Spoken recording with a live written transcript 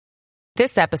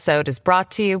This episode is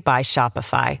brought to you by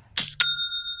Shopify.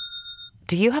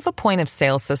 Do you have a point of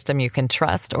sale system you can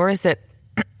trust, or is it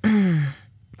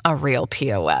a real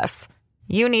POS?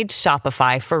 You need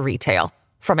Shopify for retail.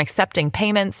 From accepting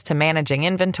payments to managing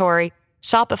inventory,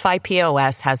 Shopify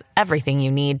POS has everything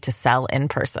you need to sell in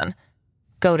person.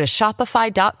 Go to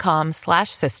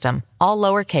shopify.com/system, all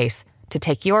lowercase, to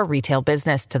take your retail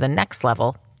business to the next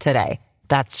level today.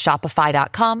 That's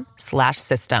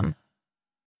shopify.com/system.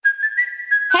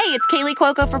 Hey, it's Kaylee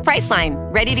Cuoco for Priceline.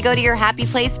 Ready to go to your happy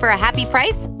place for a happy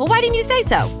price? Well, why didn't you say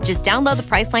so? Just download the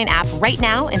Priceline app right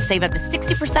now and save up to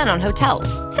 60% on hotels.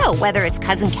 So whether it's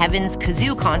Cousin Kevin's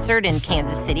Kazoo Concert in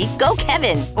Kansas City, go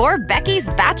Kevin, or Becky's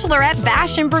Bachelorette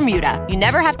Bash in Bermuda, you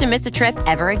never have to miss a trip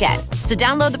ever again. So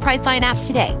download the Priceline app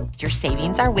today. Your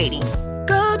savings are waiting.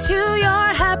 Go to your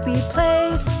happy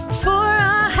place for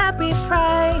a happy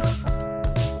price.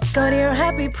 Go to your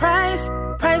happy price,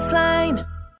 Priceline.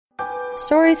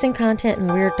 Stories and content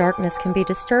in Weird Darkness can be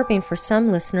disturbing for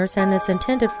some listeners and is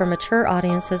intended for mature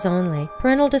audiences only.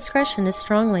 Parental discretion is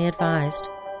strongly advised.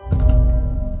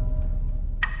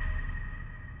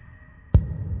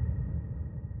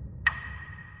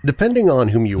 Depending on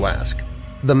whom you ask,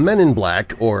 the Men in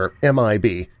Black, or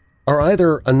MIB, are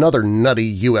either another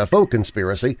nutty UFO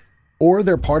conspiracy or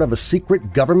they're part of a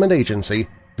secret government agency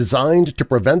designed to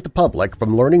prevent the public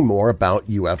from learning more about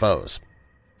UFOs.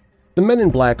 The Men in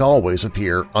Black always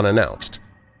appear unannounced,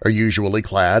 are usually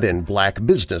clad in black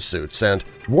business suits, and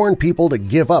warn people to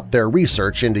give up their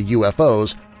research into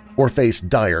UFOs or face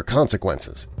dire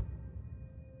consequences.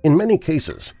 In many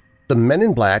cases, the Men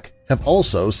in Black have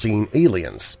also seen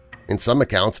aliens. In some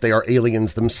accounts, they are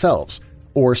aliens themselves,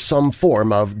 or some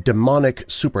form of demonic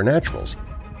supernaturals.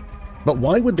 But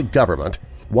why would the government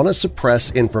want to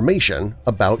suppress information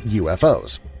about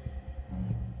UFOs?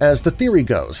 As the theory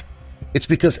goes, it's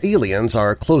because aliens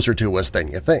are closer to us than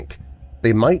you think.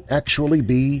 They might actually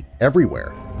be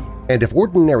everywhere. And if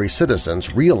ordinary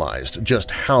citizens realized just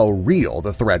how real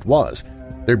the threat was,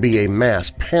 there'd be a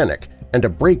mass panic and a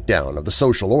breakdown of the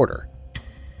social order.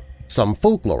 Some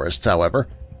folklorists, however,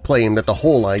 claim that the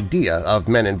whole idea of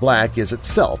Men in Black is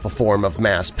itself a form of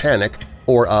mass panic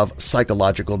or of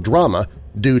psychological drama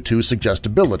due to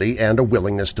suggestibility and a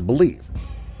willingness to believe.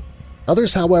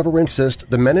 Others, however, insist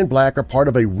the Men in Black are part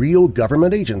of a real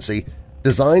government agency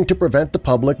designed to prevent the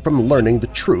public from learning the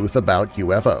truth about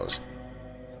UFOs.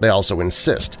 They also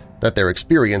insist that their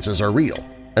experiences are real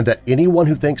and that anyone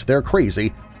who thinks they're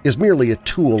crazy is merely a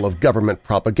tool of government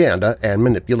propaganda and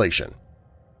manipulation.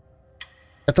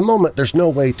 At the moment, there's no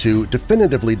way to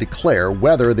definitively declare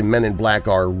whether the Men in Black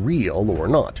are real or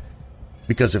not,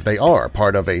 because if they are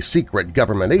part of a secret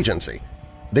government agency,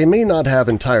 they may not have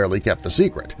entirely kept the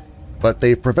secret, but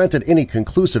they've prevented any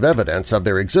conclusive evidence of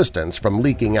their existence from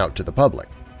leaking out to the public.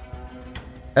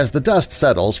 As the dust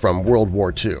settles from World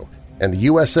War II and the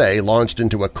USA launched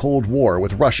into a Cold War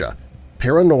with Russia,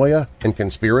 paranoia and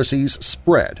conspiracies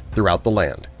spread throughout the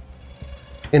land.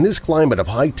 In this climate of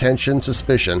high-tension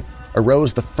suspicion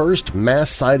arose the first mass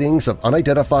sightings of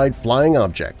unidentified flying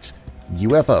objects,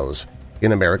 UFOs,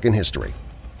 in American history.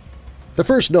 The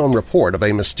first known report of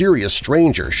a mysterious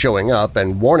stranger showing up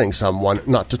and warning someone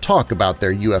not to talk about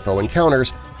their UFO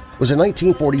encounters was in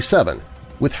 1947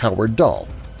 with Howard Dahl.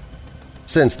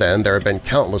 Since then, there have been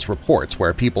countless reports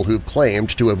where people who've claimed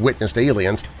to have witnessed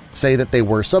aliens say that they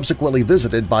were subsequently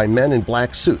visited by men in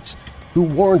black suits who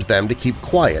warned them to keep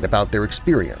quiet about their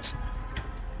experience.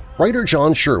 Writer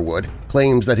John Sherwood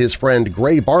claims that his friend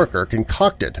Gray Barker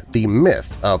concocted the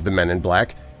myth of the Men in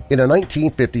Black in a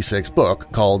 1956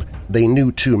 book called They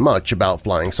Knew Too Much About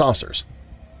Flying Saucers.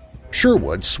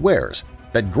 Sherwood swears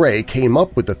that Gray came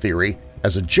up with the theory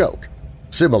as a joke,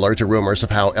 similar to rumors of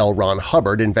how L. Ron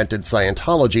Hubbard invented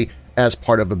Scientology as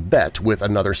part of a bet with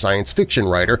another science fiction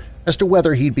writer as to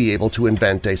whether he'd be able to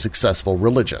invent a successful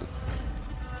religion.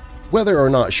 Whether or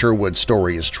not Sherwood's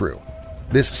story is true,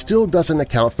 this still doesn't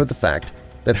account for the fact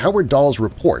that Howard Dahl's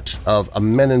report of a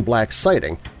Men in Black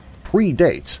sighting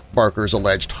predates Barker's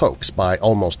alleged hoax by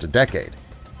almost a decade.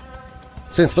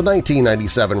 Since the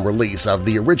 1997 release of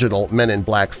the original Men in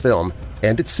Black film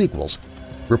and its sequels,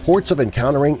 reports of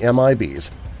encountering MIBs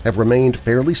have remained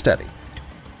fairly steady,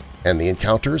 and the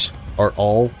encounters are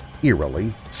all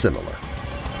eerily similar.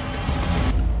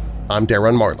 I'm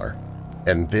Darren Marlar,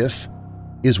 and this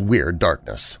is Weird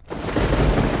Darkness.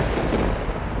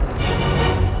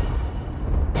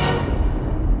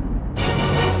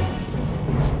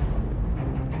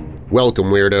 Welcome,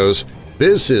 Weirdos!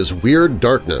 This is Weird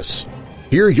Darkness.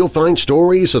 Here you'll find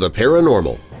stories of the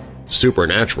paranormal,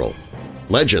 supernatural,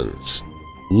 legends,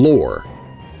 lore,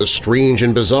 the strange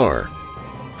and bizarre,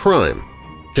 crime,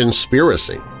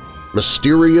 conspiracy,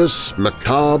 mysterious,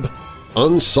 macabre,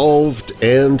 unsolved,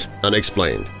 and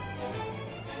unexplained.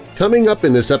 Coming up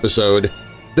in this episode,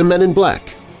 the Men in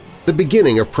Black, the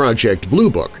beginning of Project Blue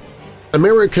Book,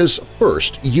 America's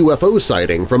first UFO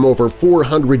sighting from over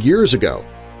 400 years ago,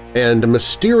 and a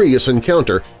mysterious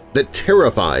encounter that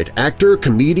terrified actor,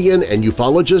 comedian, and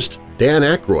ufologist Dan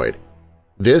Aykroyd.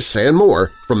 This and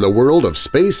more from the world of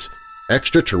space,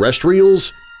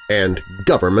 extraterrestrials, and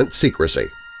government secrecy.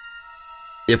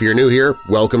 If you're new here,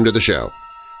 welcome to the show.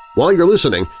 While you're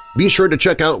listening, be sure to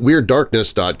check out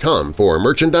WeirdDarkness.com for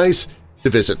merchandise, to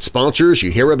visit sponsors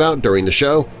you hear about during the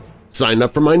show, sign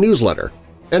up for my newsletter,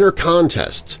 enter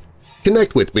contests,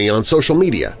 connect with me on social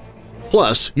media.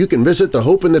 Plus, you can visit the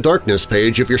Hope in the Darkness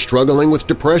page if you're struggling with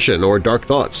depression or dark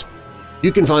thoughts.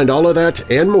 You can find all of that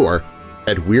and more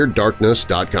at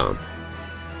WeirdDarkness.com.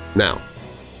 Now,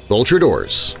 bolt your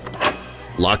doors,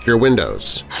 lock your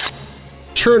windows,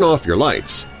 turn off your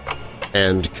lights,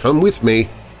 and come with me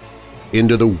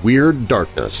into the Weird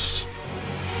Darkness.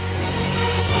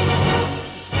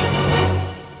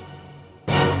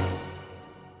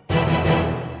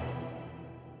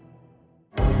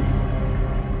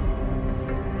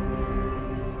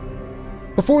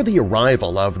 Before the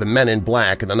arrival of the Men in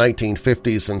Black in the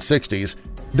 1950s and 60s,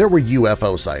 there were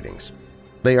UFO sightings.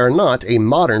 They are not a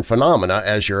modern phenomena,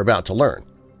 as you're about to learn.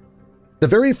 The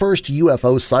very first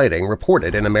UFO sighting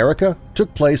reported in America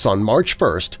took place on March 1,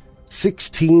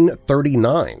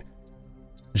 1639.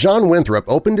 John Winthrop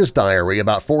opened his diary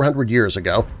about 400 years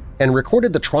ago and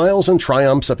recorded the trials and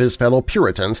triumphs of his fellow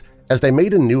Puritans as they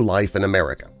made a new life in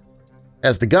America.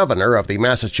 As the governor of the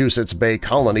Massachusetts Bay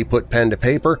Colony put pen to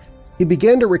paper, he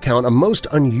began to recount a most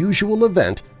unusual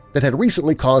event that had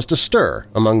recently caused a stir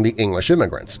among the English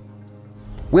immigrants.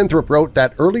 Winthrop wrote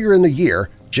that earlier in the year,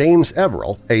 James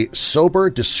Everell, a sober,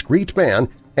 discreet man,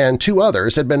 and two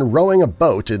others had been rowing a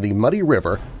boat in the muddy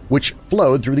river which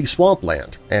flowed through the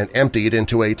swampland and emptied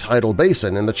into a tidal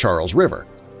basin in the Charles River,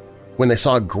 when they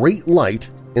saw a great light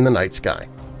in the night sky.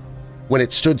 When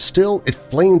it stood still, it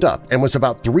flamed up and was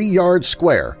about 3 yards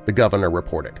square, the governor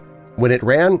reported. When it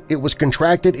ran, it was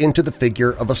contracted into the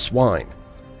figure of a swine.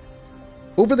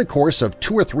 Over the course of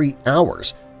 2 or 3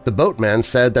 hours, the boatman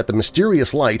said that the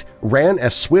mysterious light ran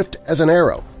as swift as an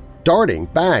arrow, darting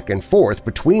back and forth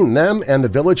between them and the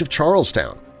village of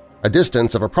Charlestown, a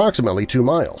distance of approximately 2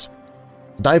 miles.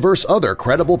 Diverse other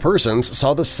credible persons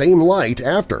saw the same light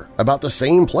after, about the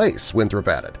same place, Winthrop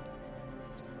added.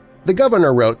 The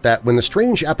governor wrote that when the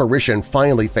strange apparition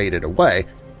finally faded away,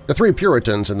 the 3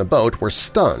 Puritans in the boat were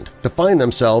stunned to find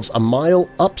themselves a mile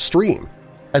upstream,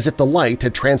 as if the light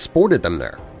had transported them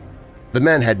there. The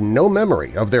men had no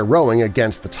memory of their rowing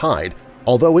against the tide,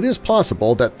 although it is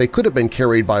possible that they could have been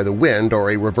carried by the wind or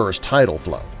a reverse tidal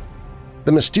flow.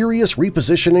 The mysterious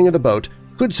repositioning of the boat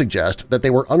could suggest that they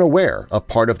were unaware of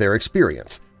part of their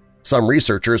experience. Some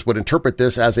researchers would interpret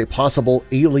this as a possible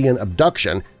alien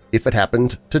abduction if it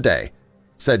happened today,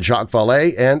 said Jacques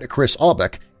Vallée and Chris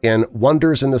Aubeck in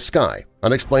Wonders in the Sky,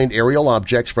 Unexplained Aerial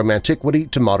Objects from Antiquity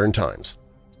to Modern Times.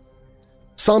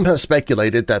 Some have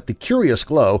speculated that the curious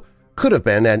glow could have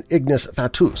been an ignis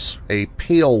fatuus, a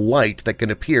pale light that can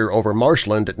appear over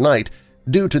marshland at night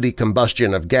due to the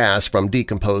combustion of gas from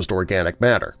decomposed organic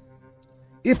matter.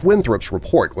 If Winthrop's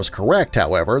report was correct,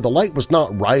 however, the light was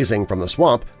not rising from the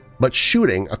swamp but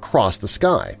shooting across the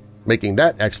sky, making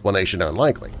that explanation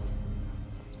unlikely.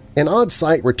 An odd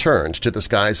sight returned to the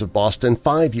skies of Boston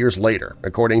 5 years later,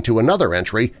 according to another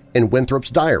entry in Winthrop's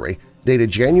diary dated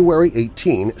January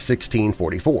 18,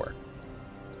 1644.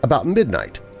 About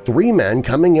midnight, 3 men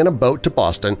coming in a boat to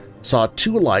Boston saw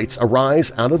 2 lights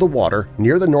arise out of the water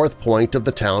near the north point of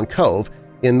the town cove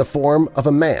in the form of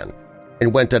a man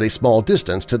and went at a small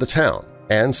distance to the town,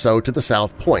 and so to the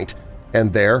south point,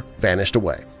 and there vanished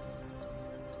away.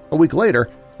 A week later,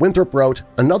 Winthrop wrote,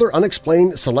 another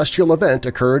unexplained celestial event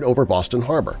occurred over Boston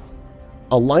Harbor.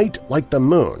 A light like the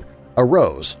moon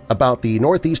arose about the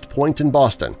northeast point in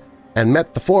Boston and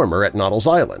met the former at Noddle's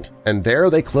Island, and there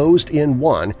they closed in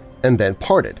one and then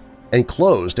parted, and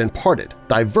closed and parted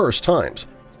diverse times,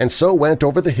 and so went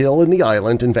over the hill in the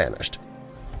island and vanished.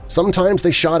 Sometimes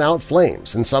they shot out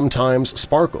flames and sometimes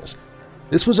sparkles.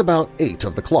 This was about 8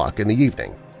 of the clock in the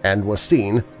evening and was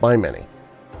seen by many.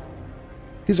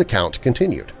 His account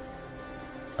continued.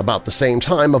 About the same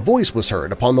time, a voice was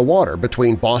heard upon the water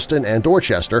between Boston and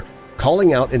Dorchester,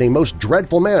 calling out in a most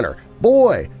dreadful manner,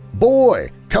 "Boy! Boy!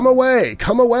 Come away!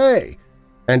 Come away!"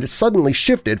 And it suddenly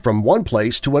shifted from one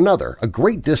place to another a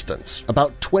great distance,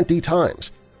 about 20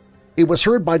 times. It was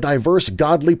heard by diverse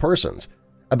godly persons.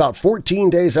 About 14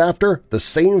 days after, the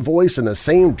same voice in the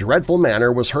same dreadful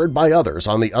manner was heard by others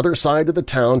on the other side of the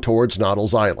town towards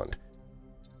Noddle's Island.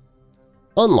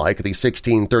 Unlike the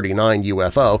 1639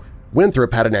 UFO,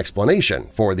 Winthrop had an explanation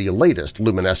for the latest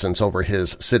luminescence over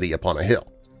his city upon a hill.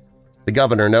 The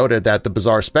governor noted that the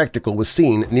bizarre spectacle was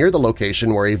seen near the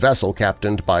location where a vessel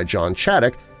captained by John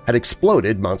Chaddock had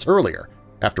exploded months earlier,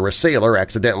 after a sailor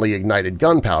accidentally ignited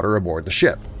gunpowder aboard the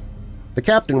ship. The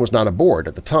captain was not aboard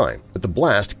at the time, but the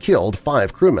blast killed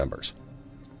 5 crew members.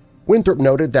 Winthrop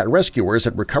noted that rescuers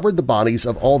had recovered the bodies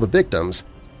of all the victims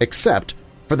except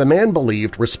for the man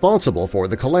believed responsible for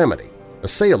the calamity, a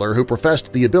sailor who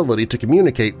professed the ability to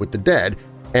communicate with the dead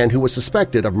and who was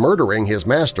suspected of murdering his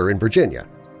master in Virginia.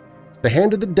 The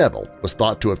hand of the devil was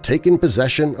thought to have taken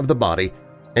possession of the body,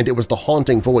 and it was the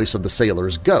haunting voice of the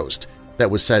sailor's ghost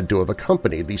that was said to have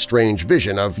accompanied the strange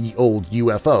vision of the old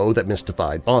UFO that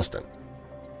mystified Boston.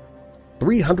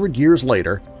 300 years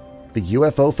later, the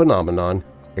UFO phenomenon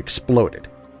exploded.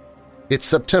 It's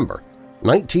September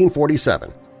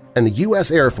 1947, and the U.S.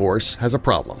 Air Force has a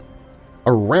problem.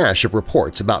 A rash of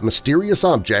reports about mysterious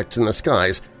objects in the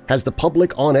skies has the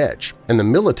public on edge and the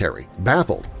military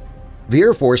baffled. The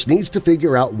Air Force needs to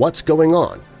figure out what's going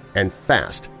on, and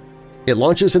fast. It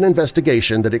launches an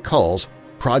investigation that it calls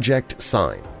Project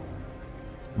Sign.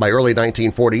 By early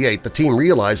 1948, the team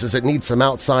realizes it needs some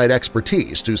outside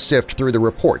expertise to sift through the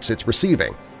reports it's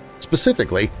receiving,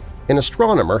 specifically an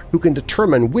astronomer who can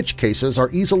determine which cases are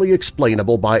easily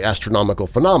explainable by astronomical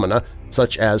phenomena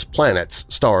such as planets,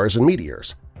 stars, and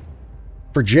meteors.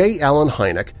 For J. Allen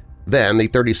Hynek, then the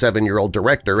 37-year-old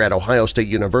director at Ohio State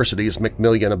University's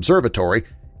McMillan Observatory,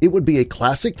 it would be a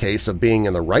classic case of being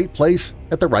in the right place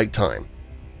at the right time.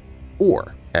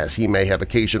 Or, as he may have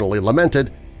occasionally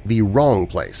lamented, the wrong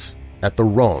place at the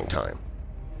wrong time.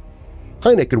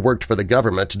 Hynek had worked for the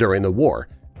government during the war,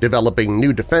 developing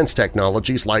new defense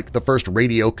technologies like the first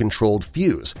radio-controlled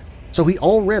fuse, so he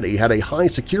already had a high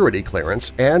security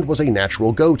clearance and was a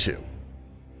natural go-to.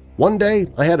 One day,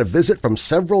 I had a visit from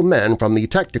several men from the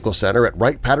Technical Center at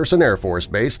Wright-Patterson Air Force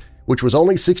Base, which was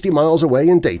only 60 miles away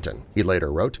in Dayton, he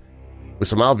later wrote. With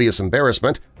some obvious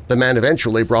embarrassment, the man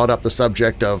eventually brought up the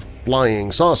subject of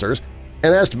flying saucers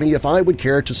and asked me if I would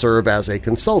care to serve as a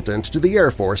consultant to the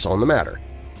Air Force on the matter.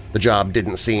 The job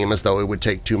didn't seem as though it would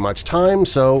take too much time,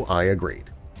 so I agreed.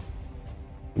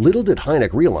 Little did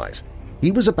Hynek realize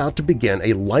he was about to begin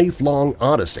a lifelong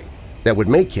odyssey that would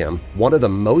make him one of the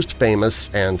most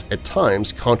famous and, at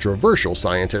times, controversial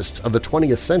scientists of the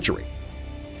 20th century.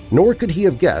 Nor could he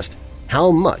have guessed how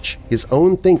much his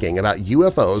own thinking about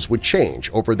UFOs would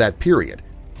change over that period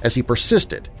as he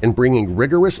persisted in bringing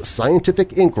rigorous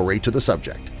scientific inquiry to the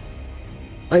subject.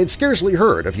 I had scarcely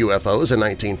heard of UFOs in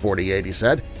 1948, he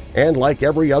said, and like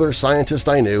every other scientist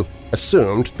I knew,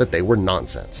 assumed that they were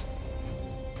nonsense.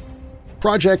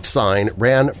 Project Sign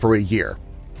ran for a year,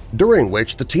 during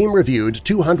which the team reviewed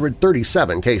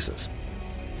 237 cases.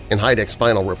 In Hynek's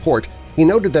final report, he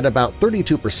noted that about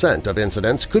 32% of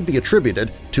incidents could be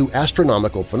attributed to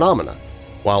astronomical phenomena,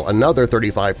 while another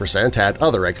 35% had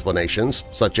other explanations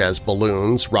such as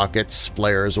balloons, rockets,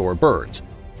 flares, or birds.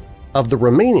 Of the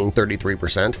remaining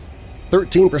 33%,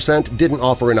 13% didn't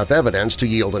offer enough evidence to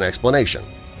yield an explanation.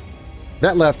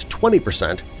 That left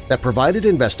 20% that provided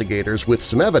investigators with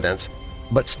some evidence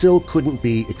but still couldn't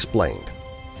be explained.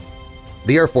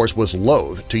 The Air Force was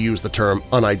loath to use the term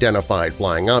unidentified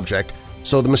flying object,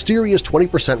 so the mysterious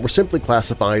 20% were simply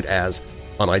classified as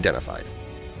unidentified.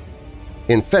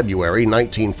 In February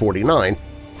 1949,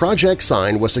 Project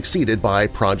Sign was succeeded by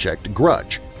Project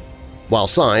Grudge. While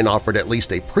Sign offered at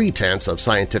least a pretense of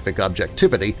scientific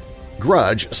objectivity,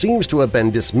 Grudge seems to have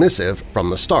been dismissive from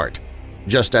the start,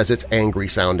 just as its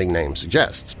angry-sounding name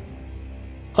suggests.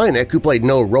 Hynek, who played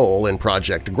no role in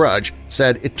Project Grudge,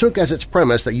 said it took as its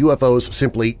premise that UFOs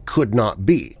simply could not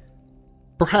be.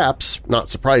 Perhaps, not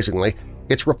surprisingly,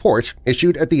 its report,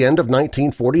 issued at the end of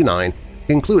 1949,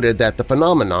 concluded that the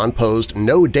phenomenon posed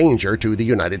no danger to the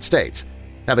United States,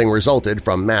 having resulted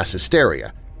from mass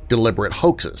hysteria, deliberate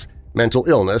hoaxes, mental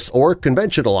illness, or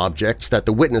conventional objects that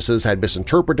the witnesses had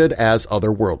misinterpreted as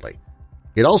otherworldly.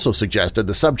 It also suggested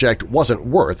the subject wasn't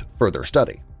worth further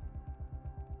study.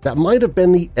 That might have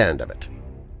been the end of it,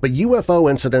 but UFO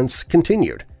incidents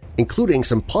continued, including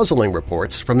some puzzling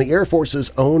reports from the Air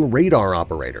Force's own radar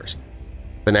operators.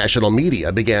 The national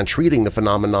media began treating the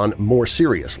phenomenon more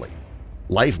seriously.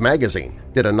 Life magazine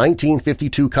did a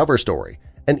 1952 cover story,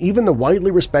 and even the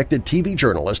widely respected TV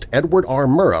journalist Edward R.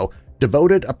 Murrow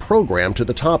devoted a program to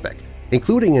the topic,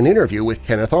 including an interview with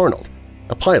Kenneth Arnold,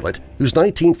 a pilot whose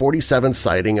 1947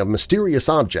 sighting of mysterious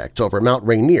objects over Mount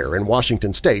Rainier in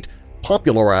Washington state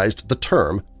popularized the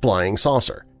term flying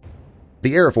saucer.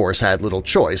 The Air Force had little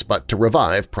choice but to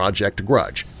revive Project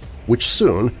Grudge, which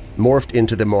soon morphed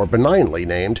into the more benignly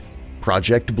named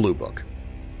Project Blue Book.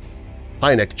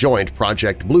 Hynek joined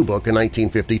Project Blue Book in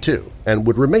 1952 and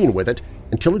would remain with it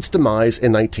until its demise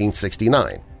in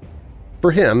 1969.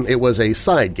 For him, it was a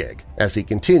side gig as he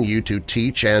continued to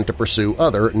teach and to pursue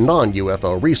other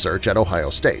non-UFO research at Ohio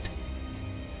State.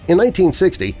 In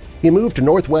 1960, he moved to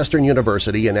Northwestern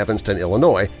University in Evanston,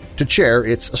 Illinois, to chair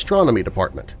its astronomy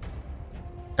department.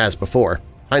 As before,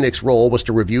 Hynek's role was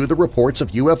to review the reports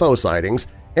of UFO sightings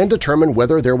and determine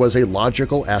whether there was a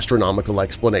logical astronomical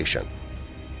explanation.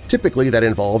 Typically, that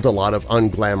involved a lot of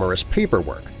unglamorous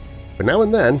paperwork, but now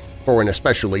and then, for an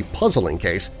especially puzzling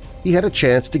case, he had a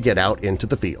chance to get out into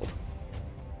the field.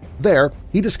 There,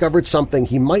 he discovered something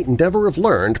he might never have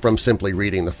learned from simply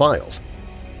reading the files: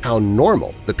 how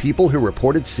normal the people who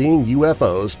reported seeing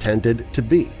UFOs tended to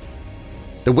be.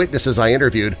 The witnesses I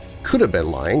interviewed could have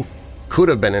been lying, could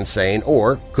have been insane,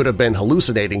 or could have been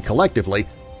hallucinating collectively,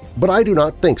 but I do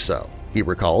not think so, he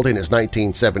recalled in his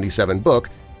 1977 book,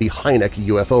 The Hynek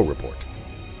UFO Report.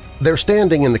 Their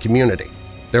standing in the community,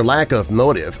 their lack of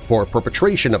motive for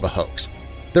perpetration of a hoax,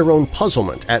 their own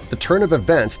puzzlement at the turn of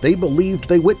events they believed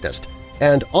they witnessed,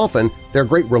 and often their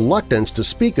great reluctance to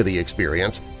speak of the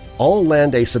experience all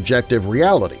lend a subjective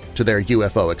reality to their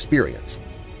UFO experience.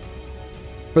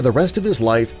 For the rest of his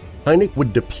life, Hynek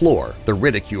would deplore the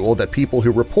ridicule that people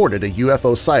who reported a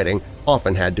UFO sighting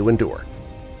often had to endure,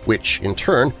 which in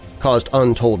turn caused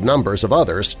untold numbers of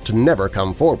others to never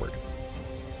come forward.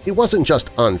 It wasn't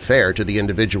just unfair to the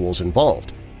individuals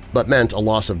involved, but meant a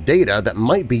loss of data that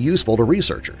might be useful to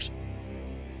researchers.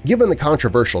 Given the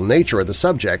controversial nature of the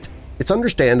subject, it's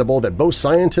understandable that both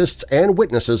scientists and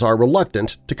witnesses are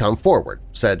reluctant to come forward,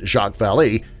 said Jacques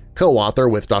Vallée, co-author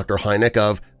with Dr. Hynek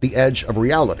of The Edge of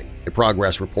Reality, a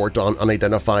progress report on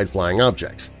unidentified flying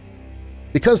objects.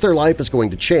 Because their life is going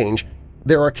to change,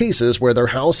 there are cases where their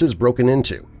house is broken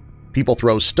into, people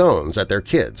throw stones at their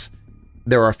kids,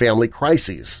 there are family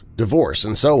crises, divorce,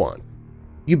 and so on.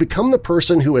 You become the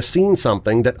person who has seen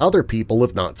something that other people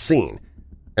have not seen,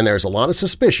 and there's a lot of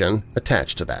suspicion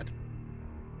attached to that.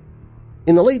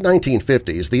 In the late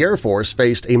 1950s, the Air Force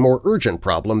faced a more urgent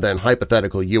problem than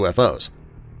hypothetical UFOs.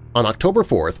 On October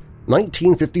 4,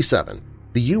 1957,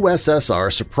 the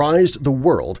USSR surprised the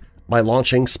world by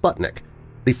launching Sputnik,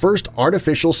 the first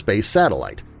artificial space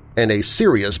satellite, and a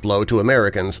serious blow to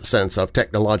Americans' sense of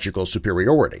technological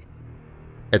superiority.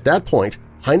 At that point,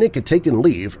 Hynek had taken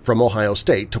leave from Ohio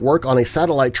State to work on a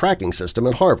satellite tracking system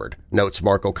at Harvard, notes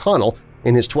Mark O'Connell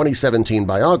in his 2017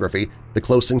 biography, The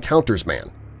Close Encounters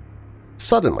Man.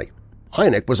 Suddenly,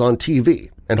 Hynek was on TV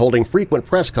and holding frequent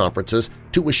press conferences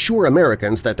to assure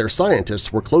Americans that their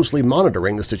scientists were closely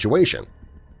monitoring the situation.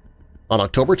 On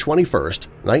October 21,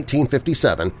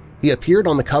 1957, he appeared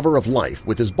on the cover of Life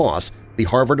with his boss, the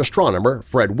Harvard astronomer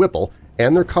Fred Whipple,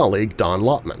 and their colleague Don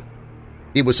Lotman.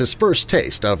 It was his first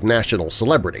taste of national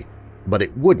celebrity, but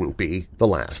it wouldn't be the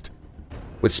last.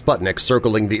 With Sputnik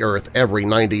circling the Earth every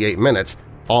 98 minutes,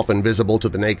 often visible to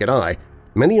the naked eye,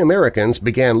 many Americans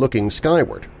began looking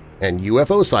skyward, and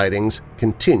UFO sightings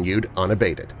continued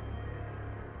unabated.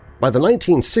 By the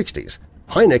 1960s,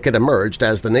 Hynek had emerged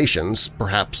as the nation's,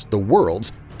 perhaps the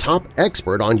world's, top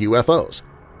expert on UFOs,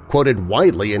 quoted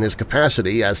widely in his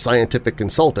capacity as scientific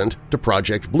consultant to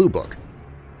Project Blue Book.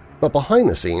 But behind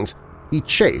the scenes, he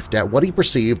chafed at what he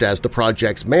perceived as the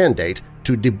project's mandate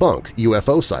to debunk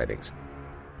UFO sightings.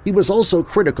 He was also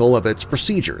critical of its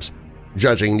procedures,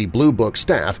 judging the Blue Book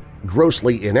staff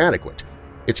grossly inadequate,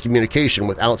 its communication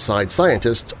with outside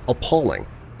scientists appalling,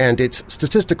 and its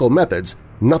statistical methods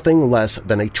nothing less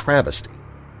than a travesty.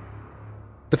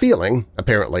 The feeling,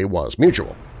 apparently, was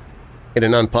mutual. In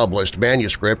an unpublished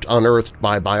manuscript unearthed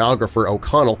by biographer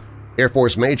O'Connell, Air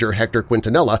Force Major Hector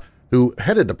Quintanilla, who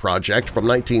headed the project from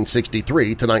 1963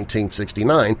 to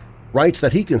 1969, writes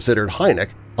that he considered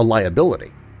Hynek a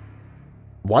liability.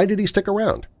 Why did he stick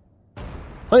around?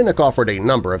 Hynek offered a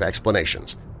number of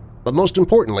explanations, but most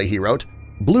importantly, he wrote,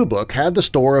 Blue Book had the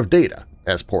store of data,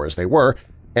 as poor as they were,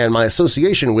 and my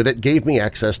association with it gave me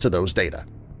access to those data.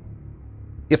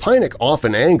 If Hynek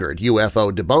often angered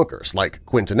UFO debunkers like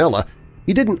Quintanilla,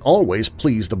 he didn't always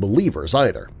please the believers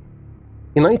either.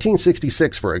 In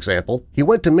 1966, for example, he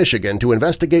went to Michigan to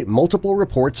investigate multiple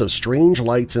reports of strange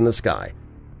lights in the sky.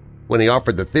 When he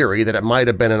offered the theory that it might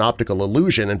have been an optical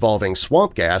illusion involving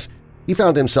swamp gas, he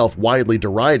found himself widely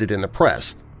derided in the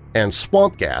press, and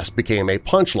swamp gas became a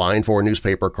punchline for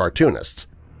newspaper cartoonists.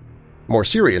 More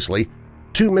seriously,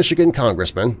 two Michigan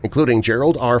congressmen, including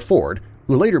Gerald R. Ford,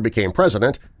 who later became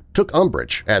president, took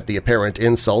umbrage at the apparent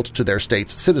insult to their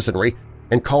state's citizenry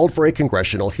and called for a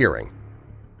congressional hearing.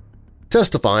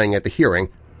 Testifying at the hearing,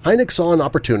 Hynek saw an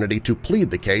opportunity to plead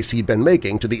the case he'd been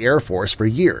making to the Air Force for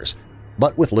years,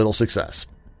 but with little success.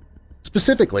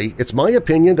 Specifically, it's my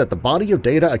opinion that the body of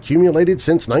data accumulated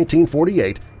since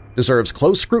 1948 deserves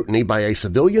close scrutiny by a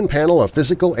civilian panel of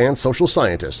physical and social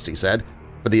scientists, he said,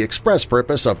 for the express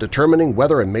purpose of determining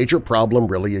whether a major problem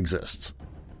really exists.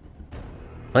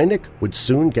 Hynek would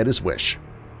soon get his wish,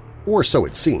 or so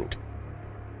it seemed.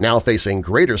 Now facing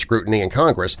greater scrutiny in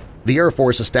Congress, the Air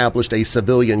Force established a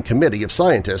civilian committee of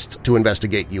scientists to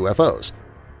investigate UFOs,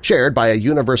 chaired by a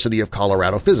University of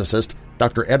Colorado physicist,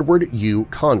 Dr. Edward U.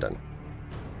 Condon.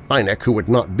 Hynek, who would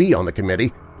not be on the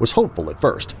committee, was hopeful at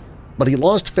first, but he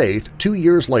lost faith 2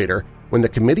 years later when the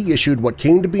committee issued what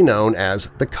came to be known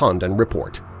as the Condon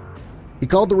Report. He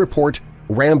called the report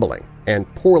rambling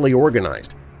and poorly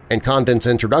organized, and Condon's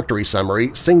introductory summary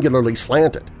singularly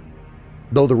slanted.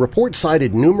 Though the report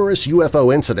cited numerous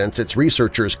UFO incidents its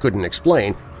researchers couldn't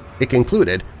explain, it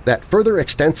concluded that further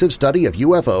extensive study of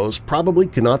UFOs probably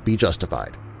cannot be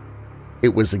justified.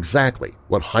 It was exactly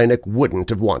what Hynek wouldn't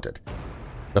have wanted.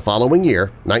 The following year,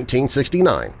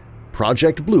 1969,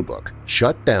 Project Blue Book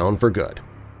shut down for good.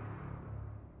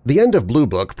 The end of Blue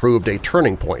Book proved a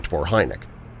turning point for Hynek.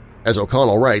 As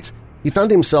O'Connell writes, he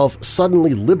found himself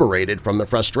suddenly liberated from the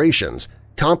frustrations,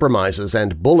 compromises,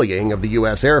 and bullying of the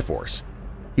U.S. Air Force.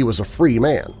 He was a free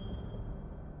man.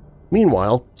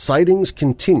 Meanwhile, sightings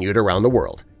continued around the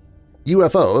world.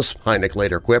 UFOs, Hynek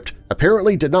later quipped,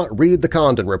 apparently did not read the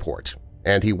Condon Report,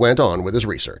 and he went on with his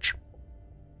research.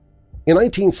 In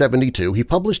 1972, he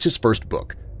published his first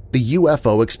book, The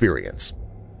UFO Experience.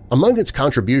 Among its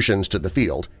contributions to the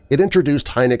field, it introduced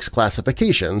Hynek's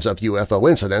classifications of UFO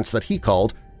incidents that he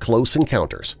called close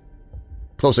encounters.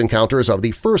 Close encounters of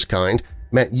the first kind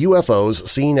meant UFOs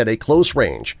seen at a close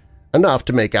range, enough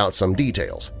to make out some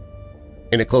details.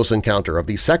 In a close encounter of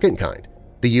the second kind,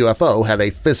 the UFO had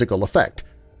a physical effect,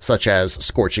 such as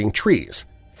scorching trees,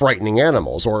 frightening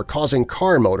animals, or causing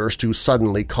car motors to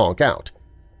suddenly conk out.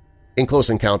 In close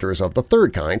encounters of the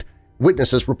third kind,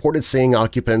 witnesses reported seeing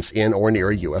occupants in or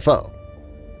near a UFO.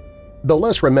 Though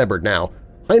less remembered now,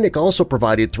 Hynek also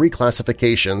provided 3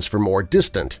 classifications for more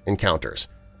distant encounters.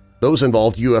 Those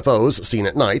involved UFOs seen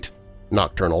at night,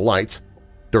 nocturnal lights,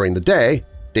 during the day,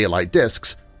 daylight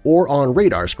discs, or on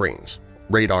radar screens,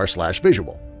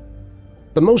 radar/visual.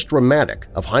 The most dramatic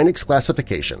of Hynek's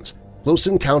classifications, Close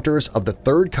Encounters of the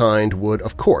Third Kind, would,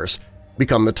 of course,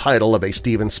 become the title of a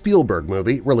Steven Spielberg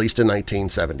movie released in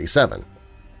 1977.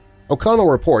 O'Connell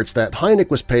reports that Hynek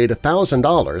was paid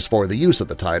 $1,000 for the use of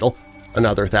the title,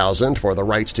 another $1,000 for the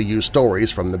rights to use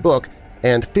stories from the book,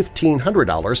 and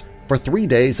 $1,500 for 3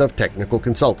 days of technical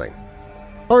consulting.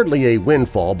 Hardly a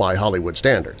windfall by Hollywood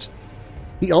standards.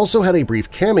 He also had a brief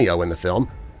cameo in the film,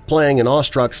 playing an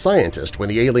awestruck scientist when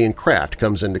the alien craft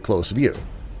comes into close view.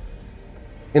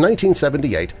 In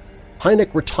 1978,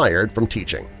 Hynek retired from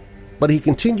teaching, but he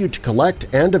continued to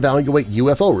collect and evaluate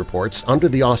UFO reports under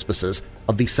the auspices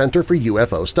of the Center for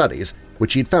UFO Studies,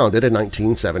 which he'd founded in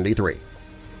 1973.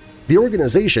 The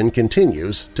organization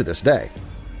continues to this day.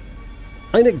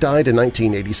 Hynek died in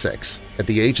 1986 at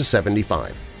the age of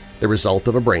 75, the result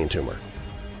of a brain tumor.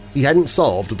 He hadn't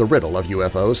solved the riddle of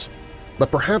UFOs,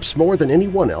 but perhaps more than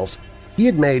anyone else, he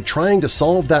had made trying to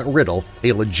solve that riddle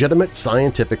a legitimate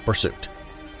scientific pursuit.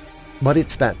 But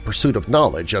it's that pursuit of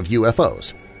knowledge of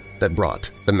UFOs that brought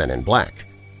the Men in Black,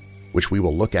 which we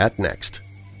will look at next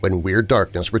when Weird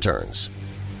Darkness returns.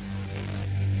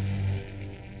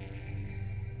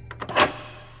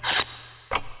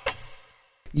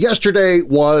 Yesterday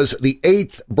was the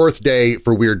 8th birthday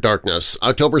for Weird Darkness.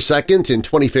 October 2nd in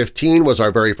 2015 was our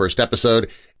very first episode,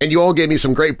 and you all gave me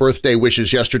some great birthday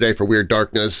wishes yesterday for Weird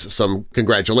Darkness, some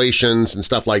congratulations and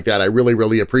stuff like that. I really,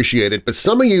 really appreciate it. But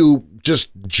some of you just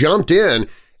jumped in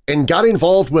and got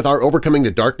involved with our Overcoming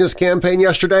the Darkness campaign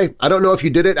yesterday. I don't know if you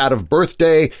did it out of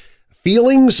birthday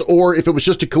feelings or if it was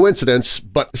just a coincidence,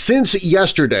 but since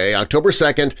yesterday, October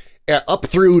 2nd, up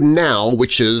through now,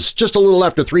 which is just a little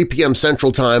after 3 p.m.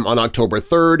 Central Time on October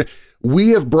 3rd,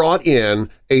 we have brought in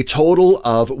a total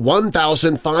of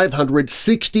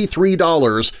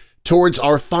 $1,563 towards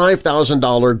our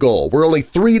 $5,000 goal. We're only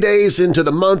 3 days into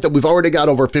the month and we've already got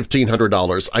over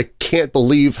 $1,500. I can't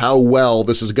believe how well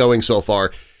this is going so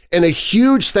far. And a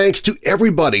huge thanks to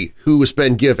everybody who has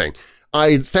been giving.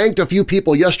 I thanked a few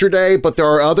people yesterday, but there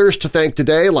are others to thank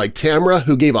today, like Tamara,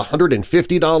 who gave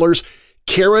 $150,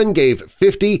 Karen gave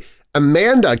 $50,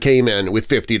 Amanda came in with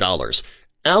 $50,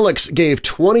 Alex gave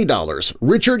 $20,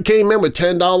 Richard came in with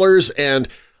 $10, and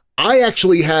I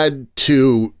actually had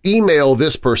to email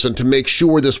this person to make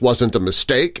sure this wasn't a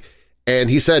mistake, and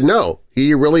he said no,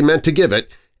 he really meant to give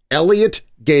it. Elliot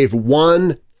gave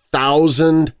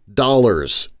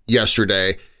 $1,000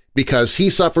 yesterday because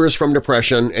he suffers from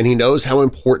depression and he knows how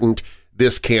important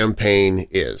this campaign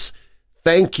is.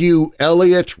 Thank you,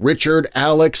 Elliot, Richard,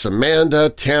 Alex,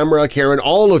 Amanda, Tamara, Karen,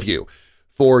 all of you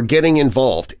for getting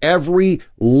involved. Every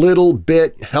little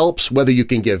bit helps, whether you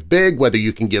can give big, whether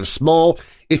you can give small.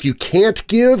 If you can't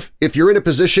give, if you're in a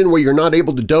position where you're not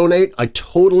able to donate, I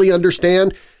totally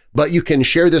understand, but you can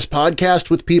share this podcast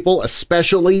with people,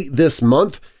 especially this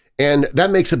month, and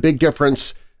that makes a big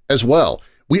difference as well.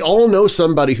 We all know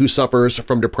somebody who suffers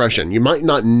from depression. You might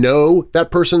not know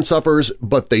that person suffers,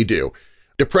 but they do.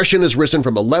 Depression has risen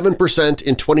from 11%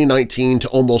 in 2019 to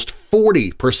almost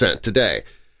 40% today.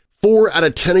 4 out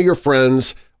of 10 of your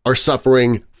friends are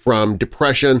suffering from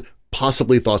depression,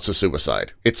 possibly thoughts of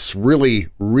suicide. It's really,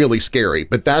 really scary,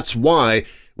 but that's why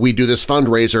we do this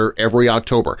fundraiser every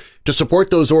October, to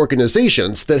support those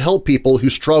organizations that help people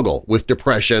who struggle with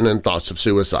depression and thoughts of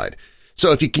suicide.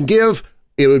 So if you can give,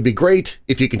 it would be great.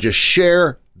 If you can just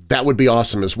share, that would be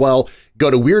awesome as well.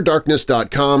 Go to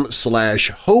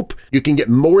WeirdDarkness.com/hope. You can get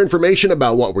more information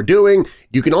about what we're doing.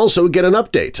 You can also get an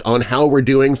update on how we're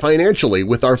doing financially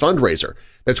with our fundraiser.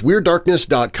 That's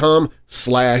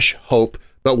WeirdDarkness.com/hope.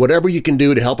 But whatever you can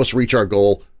do to help us reach our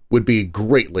goal would be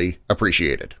greatly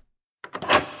appreciated.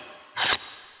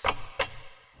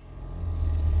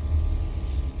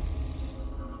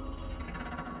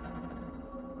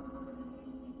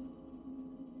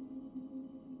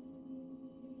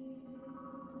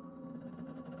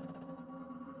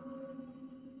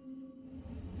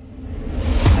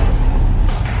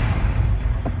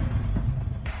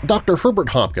 Dr. Herbert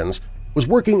Hopkins was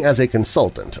working as a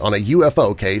consultant on a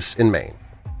UFO case in Maine.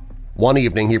 One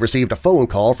evening he received a phone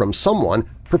call from someone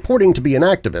purporting to be an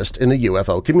activist in the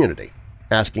UFO community,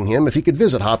 asking him if he could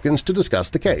visit Hopkins to discuss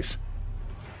the case.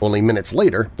 Only minutes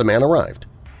later, the man arrived.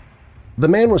 The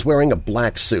man was wearing a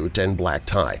black suit and black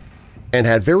tie, and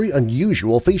had very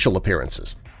unusual facial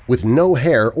appearances, with no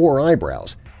hair or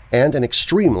eyebrows, and an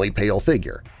extremely pale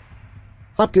figure.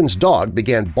 Hopkins' dog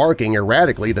began barking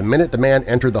erratically the minute the man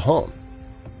entered the home.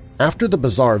 After the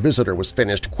bizarre visitor was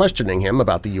finished questioning him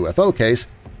about the UFO case,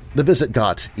 the visit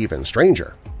got even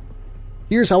stranger.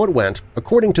 Here's how it went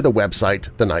according to the website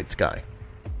The Night Sky.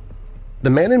 The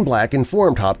man in black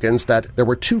informed Hopkins that there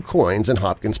were 2 coins in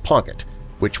Hopkins' pocket,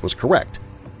 which was correct,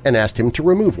 and asked him to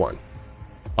remove one.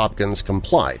 Hopkins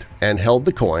complied and held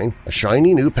the coin, a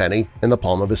shiny new penny, in the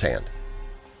palm of his hand.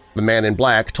 The man in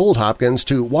black told Hopkins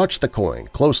to watch the coin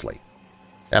closely.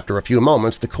 After a few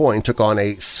moments, the coin took on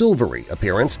a silvery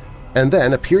appearance and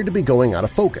then appeared to be going out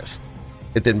of focus.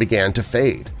 It then began to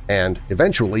fade and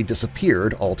eventually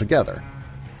disappeared altogether.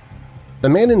 The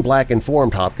man in black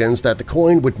informed Hopkins that the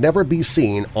coin would never be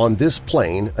seen on this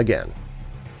plane again.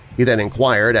 He then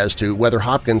inquired as to whether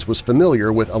Hopkins was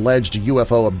familiar with alleged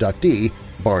UFO abductee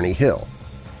Barney Hill.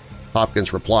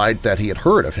 Hopkins replied that he had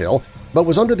heard of Hill, but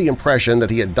was under the impression that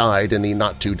he had died in the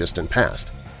not-too-distant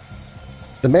past.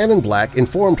 The man in black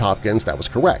informed Hopkins that was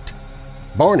correct.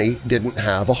 Barney didn't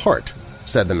have a heart,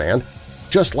 said the man,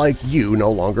 just like you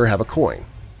no longer have a coin.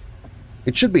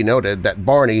 It should be noted that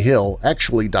Barney Hill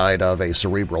actually died of a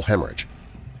cerebral hemorrhage.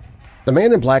 The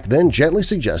man in black then gently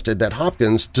suggested that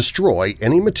Hopkins destroy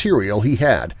any material he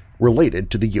had related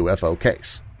to the UFO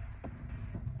case.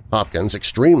 Hopkins,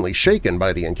 extremely shaken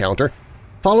by the encounter,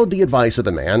 followed the advice of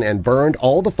the man and burned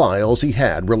all the files he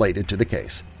had related to the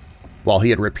case. While he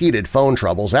had repeated phone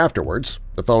troubles afterwards,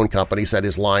 the phone company said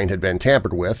his line had been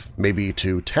tampered with, maybe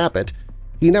to tap it,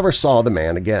 he never saw the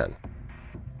man again.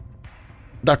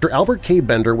 Dr. Albert K.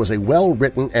 Bender was a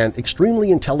well-written and extremely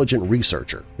intelligent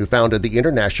researcher who founded the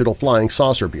International Flying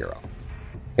Saucer Bureau.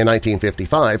 In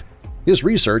 1955, his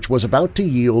research was about to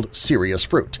yield serious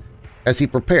fruit, as he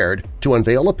prepared to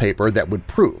unveil a paper that would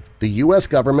prove the U.S.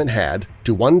 government had,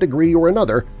 to one degree or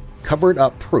another, covered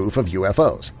up proof of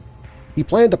UFOs. He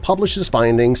planned to publish his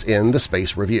findings in the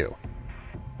Space Review.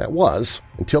 That was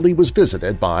until he was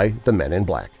visited by the Men in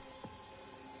Black.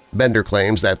 Bender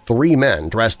claims that 3 men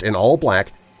dressed in all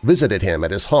black visited him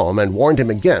at his home and warned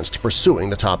him against pursuing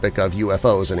the topic of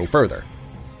UFOs any further.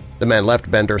 The men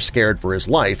left Bender scared for his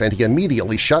life, and he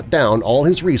immediately shut down all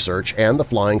his research and the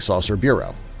Flying Saucer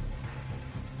Bureau.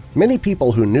 Many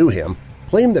people who knew him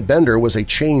claim that Bender was a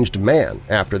changed man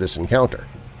after this encounter.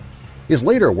 His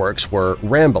later works were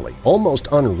rambly, almost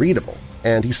unreadable,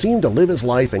 and he seemed to live his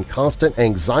life in constant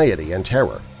anxiety and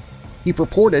terror. He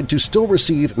purported to still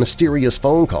receive mysterious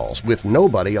phone calls with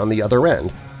nobody on the other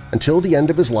end until the end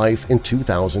of his life in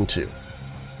 2002.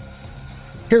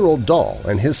 Harold Dahl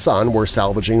and his son were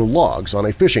salvaging logs on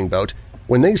a fishing boat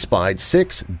when they spied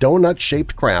 6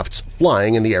 donut-shaped crafts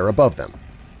flying in the air above them.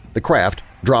 The craft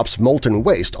drops molten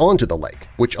waste onto the lake,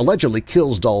 which allegedly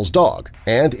kills Dahl's dog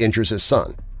and injures his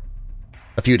son.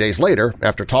 A few days later,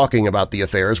 after talking about the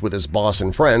affairs with his boss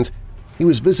and friends, he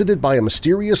was visited by a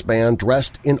mysterious man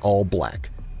dressed in all black.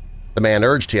 The man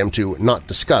urged him to not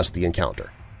discuss the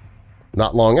encounter.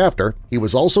 Not long after, he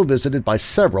was also visited by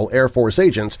several Air Force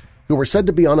agents who were said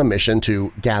to be on a mission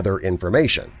to gather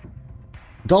information.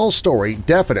 Dahl's story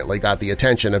definitely got the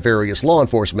attention of various law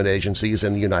enforcement agencies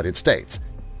in the United States,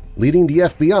 leading the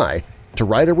FBI to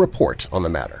write a report on the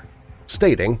matter,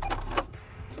 stating,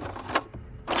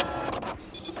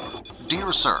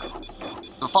 "Dear Sir,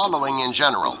 the following in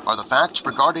general are the facts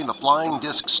regarding the flying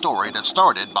disc story that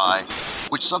started by,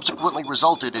 which subsequently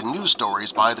resulted in news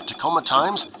stories by the Tacoma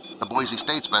Times, the Boise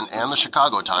Statesman, and the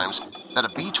Chicago Times that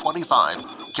a B-25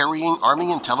 carrying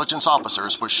Army intelligence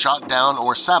officers was shot down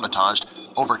or sabotaged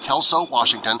over Kelso,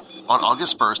 Washington on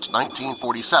August 1,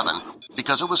 1947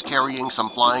 because it was carrying some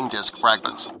flying disc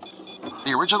fragments.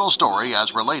 The original story,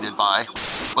 as related by,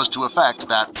 was to effect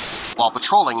that, while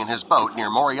patrolling in his boat near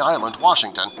Maury Island,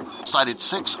 Washington, sighted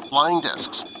 6 flying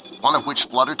discs, one of which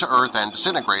fluttered to Earth and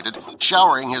disintegrated,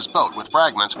 showering his boat with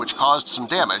fragments which caused some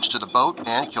damage to the boat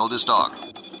and killed his dog.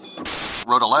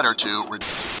 Wrote a letter to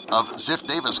of Ziff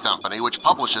Davis Company, which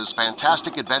publishes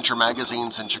fantastic adventure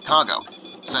magazines in Chicago,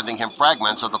 sending him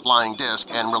fragments of the flying disc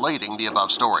and relating the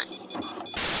above story.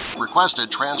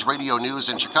 Requested Trans Radio News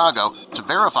in Chicago to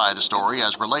verify the story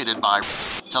as related by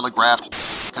telegraphed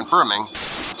confirming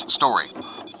story.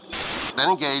 Then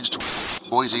engaged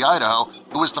Boise, Idaho,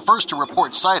 who was the first to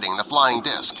report sighting the flying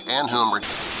disc and whom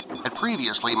had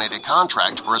previously made a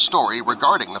contract for a story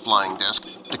regarding the flying disc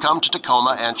to come to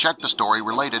Tacoma and check the story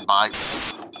related by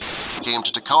came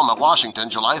to Tacoma, Washington,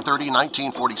 July 30,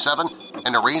 1947,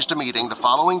 and arranged a meeting the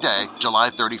following day, July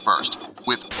 31st,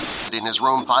 with in his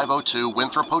room 502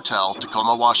 Winthrop Hotel,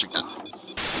 Tacoma, Washington.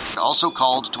 Also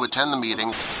called to attend the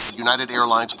meeting United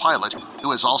Airlines pilot,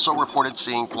 who has also reported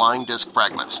seeing flying disc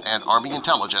fragments, and Army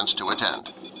intelligence to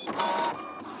attend.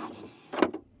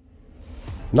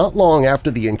 Not long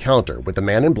after the encounter with the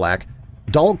man in black,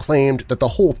 Dahl claimed that the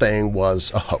whole thing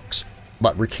was a hoax,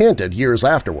 but recanted years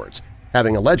afterwards,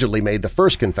 having allegedly made the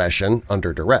first confession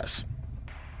under duress.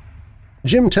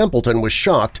 Jim Templeton was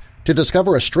shocked to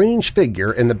discover a strange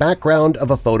figure in the background of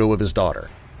a photo of his daughter.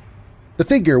 The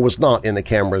figure was not in the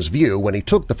camera's view when he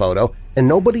took the photo, and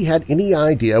nobody had any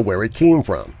idea where it came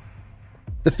from.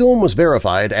 The film was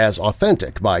verified as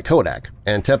authentic by Kodak,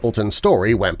 and Templeton's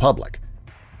story went public.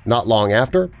 Not long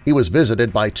after, he was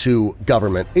visited by 2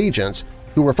 government agents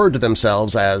who referred to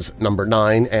themselves as Number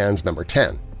 9 and Number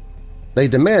 10. They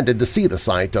demanded to see the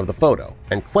site of the photo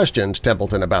and questioned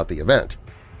Templeton about the event.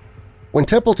 When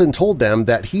Templeton told them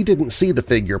that he didn't see the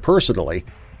figure personally,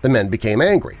 the men became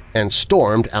angry and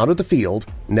stormed out of the field,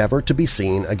 never to be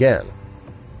seen again.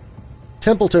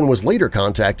 Templeton was later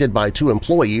contacted by 2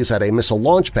 employees at a missile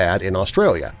launch pad in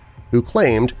Australia who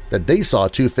claimed that they saw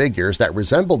 2 figures that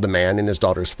resembled the man in his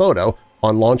daughter's photo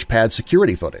on launch pad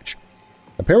security footage.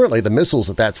 Apparently, the missiles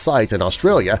at that site in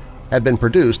Australia had been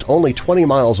produced only 20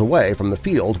 miles away from the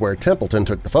field where Templeton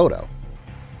took the photo.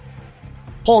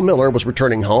 Paul Miller was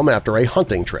returning home after a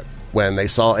hunting trip when they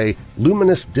saw a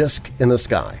luminous disk in the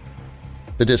sky.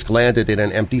 The disk landed in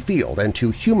an empty field and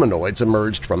 2 humanoids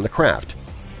emerged from the craft.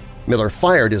 Miller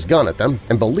fired his gun at them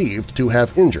and believed to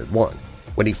have injured one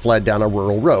when he fled down a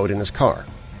rural road in his car.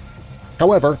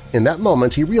 However, in that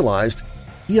moment he realized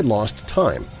he had lost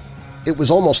time. It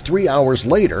was almost 3 hours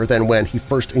later than when he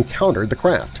first encountered the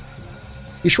craft.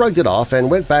 He shrugged it off and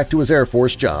went back to his Air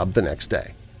Force job the next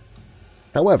day.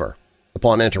 However,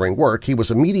 upon entering work, he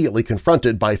was immediately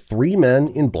confronted by 3 men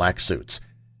in black suits.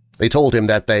 They told him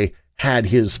that they had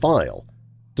his file.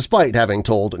 Despite having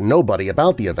told nobody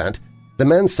about the event, the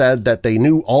men said that they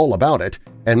knew all about it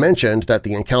and mentioned that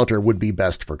the encounter would be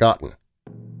best forgotten.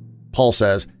 Paul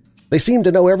says, "They seemed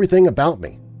to know everything about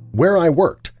me, where I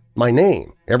worked, my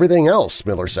name, everything else,"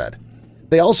 Miller said.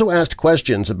 They also asked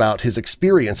questions about his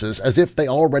experiences as if they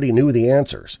already knew the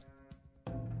answers.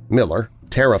 Miller,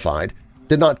 terrified,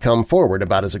 did not come forward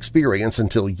about his experience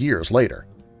until years later.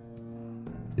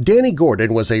 Danny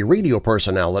Gordon was a radio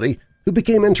personality who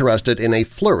became interested in a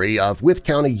flurry of Wythe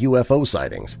County UFO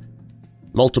sightings.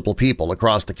 Multiple people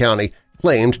across the county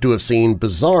claimed to have seen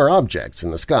bizarre objects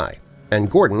in the sky, and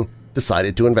Gordon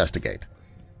decided to investigate.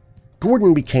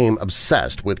 Gordon became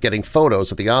obsessed with getting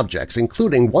photos of the objects,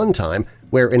 including one time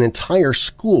where an entire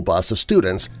school bus of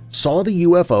students saw the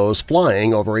UFOs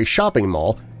flying over a shopping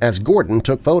mall as Gordon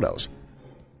took photos.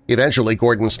 Eventually,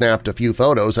 Gordon snapped a few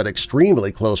photos at extremely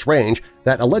close range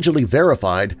that allegedly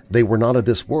verified they were not of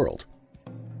this world.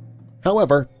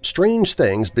 However, strange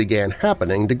things began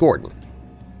happening to Gordon.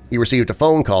 He received a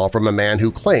phone call from a man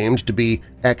who claimed to be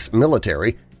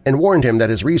ex-military and warned him that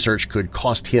his research could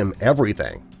cost him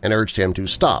everything and urged him to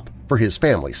stop for his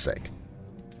family's sake.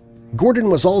 Gordon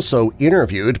was also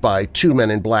interviewed by two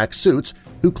men in black suits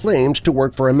who claimed to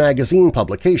work for a magazine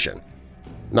publication.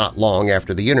 Not long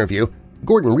after the interview,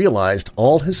 Gordon realized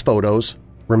all his photos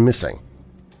were missing.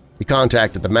 He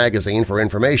contacted the magazine for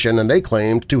information and they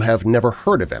claimed to have never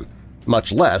heard of him,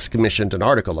 much less commissioned an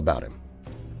article about him.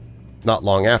 Not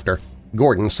long after,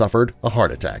 Gordon suffered a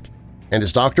heart attack, and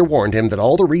his doctor warned him that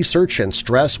all the research and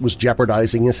stress was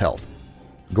jeopardizing his health.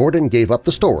 Gordon gave up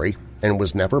the story and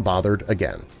was never bothered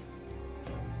again.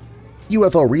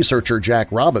 UFO researcher Jack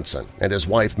Robinson and his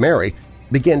wife Mary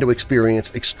began to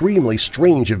experience extremely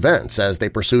strange events as they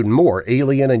pursued more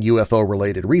alien and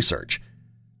UFO-related research.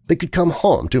 They could come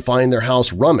home to find their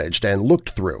house rummaged and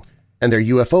looked through, and their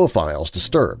UFO files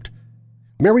disturbed.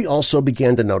 Mary also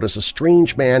began to notice a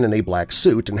strange man in a black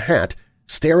suit and hat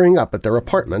staring up at their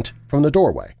apartment from the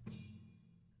doorway.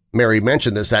 Mary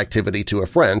mentioned this activity to a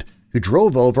friend who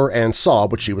drove over and saw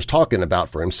what she was talking about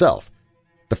for himself.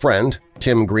 The friend,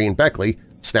 Tim Green Beckley,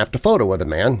 snapped a photo of the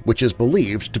man, which is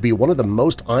believed to be one of the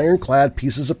most ironclad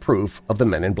pieces of proof of the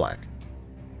Men in Black.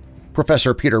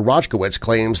 Professor Peter Roszkowitz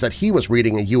claims that he was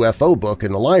reading a UFO book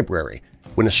in the library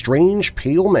when a strange,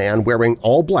 pale man wearing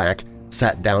all black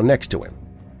sat down next to him.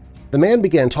 The man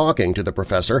began talking to the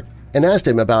professor and asked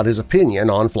him about his opinion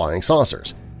on flying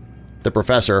saucers. The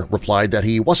professor replied that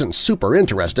he wasn't super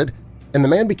interested, and the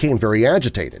man became very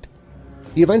agitated.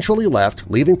 He eventually left,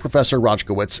 leaving Professor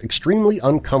Roszkowitz extremely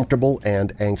uncomfortable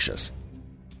and anxious.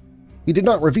 He did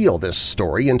not reveal this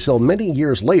story until many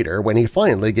years later when he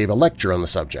finally gave a lecture on the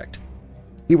subject.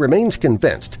 He remains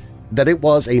convinced that it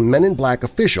was a Men in Black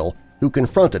official who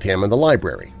confronted him in the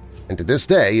library, and to this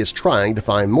day is trying to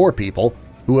find more people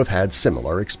who have had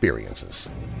similar experiences.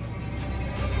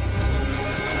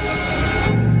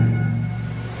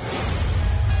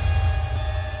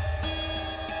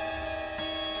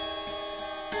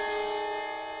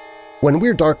 When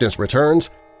Weird Darkness returns,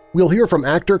 we'll hear from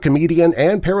actor, comedian,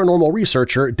 and paranormal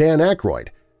researcher Dan Aykroyd,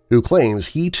 who claims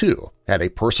he too had a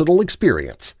personal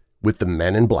experience with the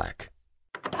Men in Black.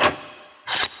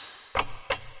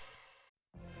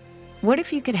 What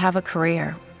if you could have a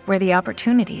career where the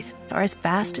opportunities are as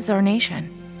vast as our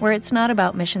nation, where it's not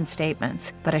about mission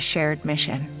statements, but a shared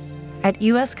mission? At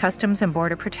U.S. Customs and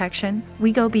Border Protection,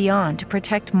 we go beyond to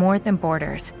protect more than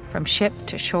borders, from ship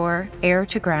to shore, air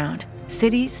to ground.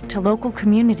 Cities to local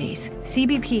communities,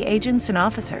 CBP agents and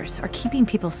officers are keeping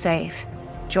people safe.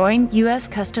 Join U.S.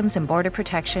 Customs and Border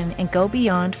Protection and go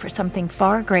beyond for something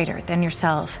far greater than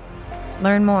yourself.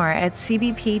 Learn more at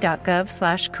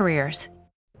cbp.gov/careers.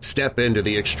 Step into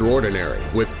the extraordinary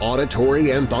with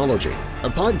Auditory Anthology, a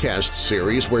podcast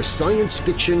series where science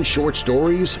fiction short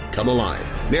stories come alive.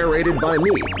 Narrated by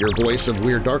me, your voice of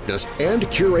Weird Darkness, and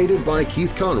curated by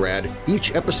Keith Conrad,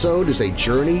 each episode is a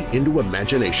journey into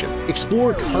imagination.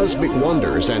 Explore cosmic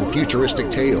wonders and futuristic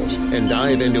tales, and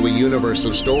dive into a universe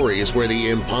of stories where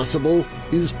the impossible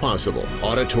is possible.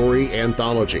 Auditory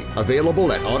Anthology,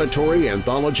 available at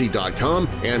auditoryanthology.com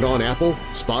and on Apple,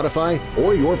 Spotify,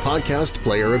 or your podcast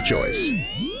player of choice.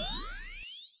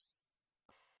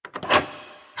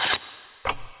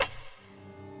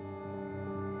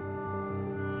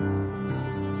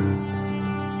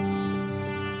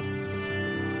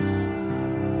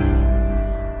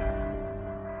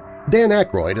 Dan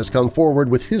Aykroyd has come forward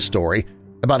with his story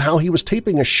about how he was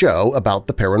taping a show about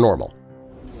the paranormal.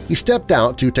 He stepped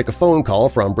out to take a phone call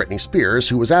from Britney Spears,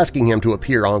 who was asking him to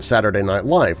appear on Saturday Night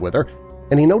Live with her,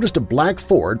 and he noticed a black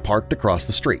Ford parked across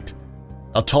the street.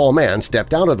 A tall man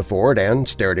stepped out of the Ford and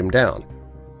stared him down.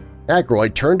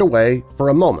 Aykroyd turned away for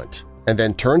a moment and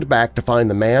then turned back to find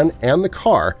the man and the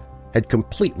car had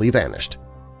completely vanished.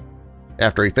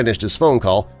 After he finished his phone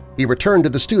call, he returned to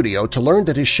the studio to learn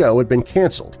that his show had been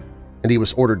canceled, and he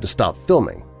was ordered to stop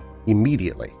filming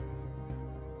immediately.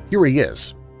 Here he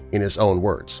is, in his own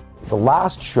words. The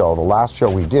last show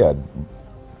we did,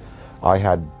 I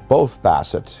had both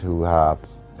Bassett, who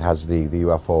has the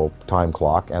UFO time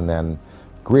clock, and then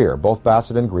Greer. Both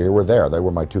Bassett and Greer were there. They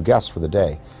were my two guests for the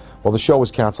day. Well, the show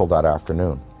was canceled that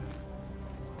afternoon.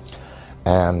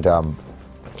 And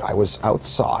I was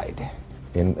outside,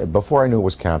 before I knew it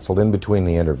was canceled, in between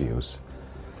the interviews.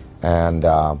 And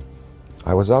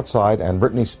I was outside, and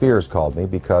Britney Spears called me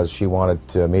because she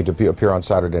wanted me to appear on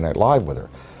Saturday Night Live with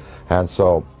her. And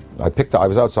so I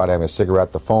was outside having a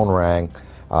cigarette, the phone rang,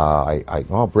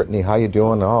 Oh, Brittany, how you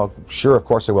doing? Oh, sure, of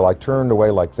course I will. I turned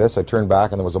away like this. I turned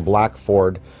back, and there was a black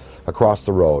Ford across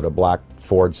the road, a black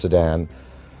Ford sedan.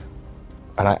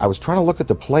 And I was trying to look at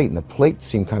the plate, and the plate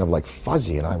seemed kind of like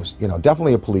fuzzy, and I was,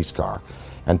 definitely a police car.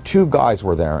 And two guys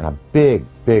were there, and a big,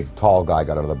 tall guy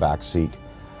got out of the back seat,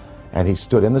 and he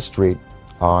stood in the street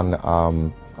on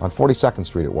 42nd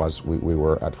Street it was. We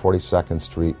were at 42nd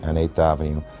Street and 8th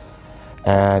Avenue,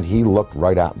 and he looked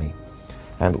right at me.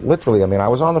 And literally, I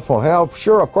was on the phone. Hey, oh,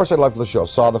 sure, of course I'd love for the show.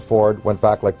 Saw the Ford, went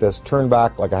back like this, turned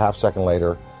back like a half second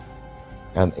later,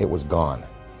 and it was gone.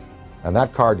 And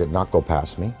that car did not go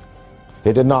past me.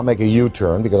 It did not make a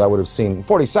U-turn, because I would have seen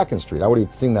 42nd Street. I would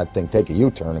have seen that thing take a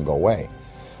U-turn and go away.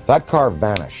 That car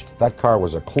vanished. That car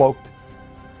was a cloaked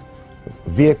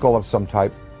vehicle of some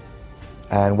type.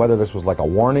 And whether this was like a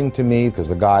warning to me, because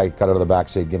the guy got out of the back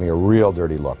seat, gave me a real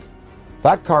dirty look.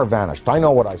 That car vanished. I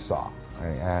know what I saw.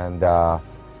 And,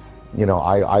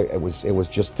 it was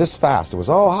just this fast. It was,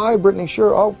 oh, hi, Brittany,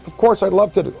 sure. Oh, of course, I'd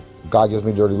love to. Guy gives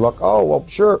me a dirty look. Oh, well,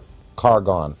 sure. Car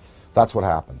gone. That's what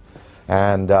happened.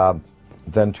 And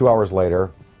then 2 hours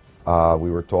later, we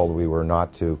were told we were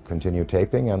not to continue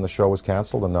taping, and the show was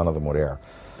canceled, and none of them would air.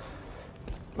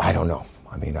 I don't know.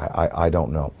 I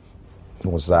don't know.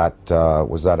 Was that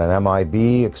an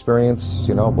MIB experience?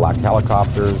 Black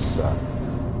helicopters,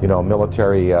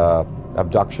 military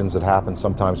abductions that happen.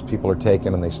 Sometimes people are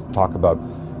taken and they talk about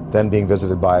then being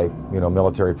visited by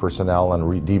military personnel and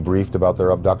debriefed about their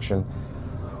abduction.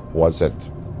 Was it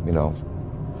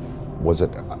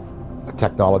a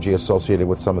technology associated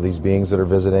with some of these beings that are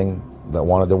visiting that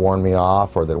wanted to warn me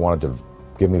off, or that wanted to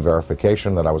give me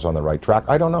verification that I was on the right track?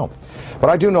 I don't know. But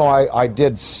I do know I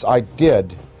did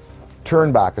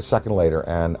turn back a second later,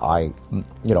 and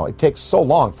it takes so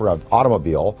long for an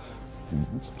automobile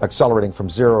accelerating from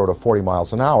 0 to 40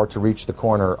 miles an hour to reach the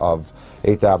corner of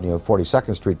 8th Avenue and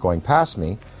 42nd Street going past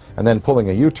me, and then pulling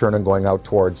a U-turn and going out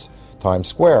towards Times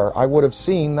Square. I would have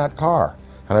seen that car.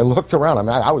 And I looked around.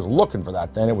 I was looking for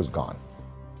that then. It was gone.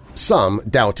 Some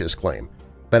doubt his claim,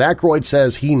 but Aykroyd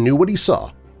says he knew what he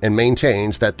saw and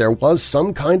maintains that there was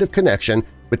some kind of connection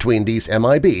between these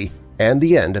MIB and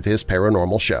the end of his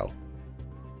paranormal show.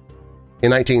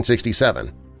 In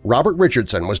 1967, Robert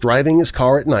Richardson was driving his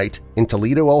car at night in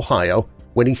Toledo, Ohio,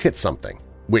 when he hit something,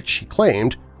 which he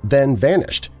claimed then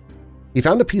vanished. He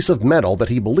found a piece of metal that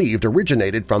he believed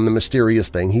originated from the mysterious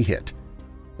thing he hit.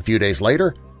 A few days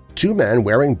later, two men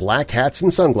wearing black hats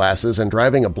and sunglasses and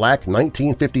driving a black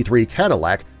 1953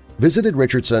 Cadillac visited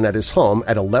Richardson at his home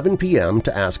at 11 p.m.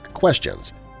 to ask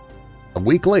questions. A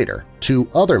week later, two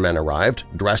other men arrived,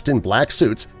 dressed in black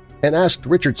suits, and asked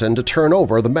Richardson to turn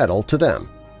over the metal to them.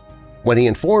 When he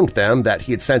informed them that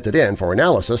he had sent it in for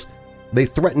analysis, they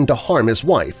threatened to harm his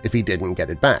wife if he didn't get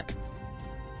it back.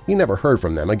 He never heard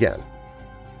from them again.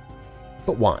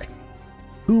 But why?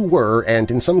 Who were, and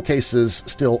in some cases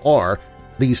still are,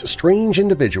 these strange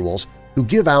individuals who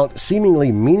give out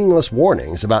seemingly meaningless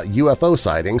warnings about UFO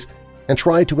sightings and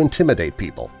try to intimidate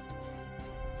people?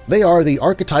 They are the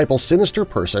archetypal sinister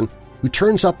person who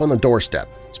turns up on the doorstep,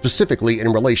 specifically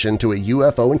in relation to a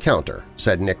UFO encounter,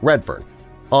 said Nick Redfern,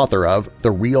 author of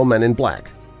The Real Men in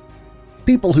Black.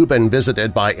 People who've been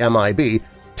visited by MIB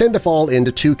tend to fall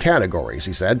into two categories,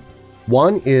 he said.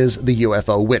 One is the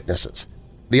UFO witnesses.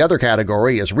 The other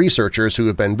category is researchers who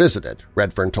have been visited,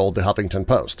 Redfern told the Huffington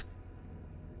Post.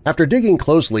 After digging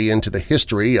closely into the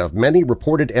history of many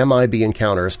reported MIB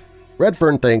encounters,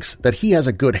 Redfern thinks that he has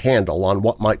a good handle on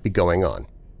what might be going on.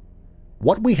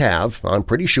 What we have, I'm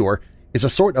pretty sure, is a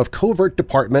sort of covert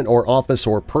department or office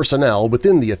or personnel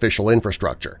within the official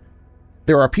infrastructure.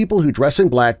 There are people who dress in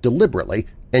black deliberately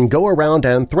and go around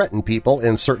and threaten people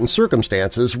in certain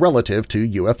circumstances relative to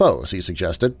UFOs, he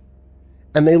suggested.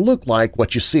 And they look like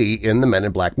what you see in the Men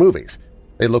in Black movies.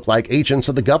 They look like agents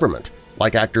of the government,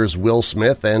 like actors Will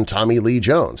Smith and Tommy Lee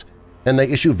Jones, and they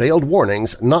issue veiled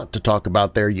warnings not to talk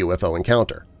about their UFO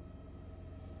encounter.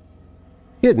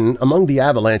 Hidden among the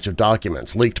avalanche of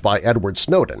documents leaked by Edward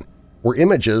Snowden were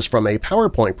images from a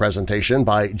PowerPoint presentation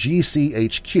by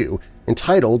GCHQ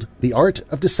entitled The Art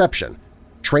of Deception –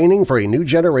 Training for a New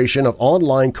Generation of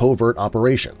Online Covert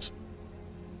Operations.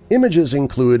 Images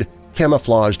include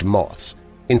camouflaged moths,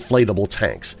 inflatable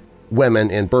tanks, women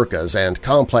in burqas, and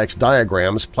complex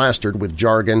diagrams plastered with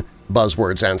jargon,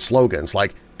 buzzwords, and slogans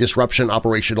like Disruption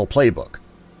Operational Playbook,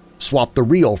 Swap the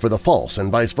real for the false,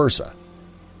 and vice versa.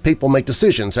 People make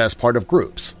decisions as part of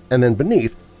groups, and then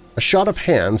beneath, a shot of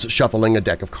hands shuffling a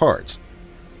deck of cards.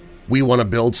 We want to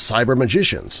build cyber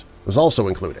magicians was also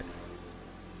included.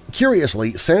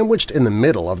 Curiously, sandwiched in the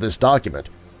middle of this document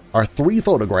are 3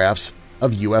 photographs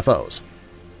of UFOs.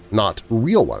 Not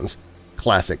real ones,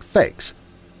 classic fakes.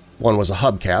 One was a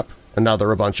hubcap,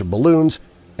 another a bunch of balloons,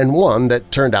 and one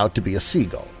that turned out to be a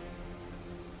seagull.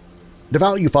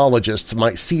 Devout ufologists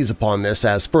might seize upon this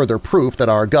as further proof that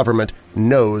our government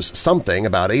knows something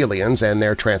about aliens and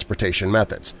their transportation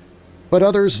methods, but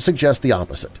others suggest the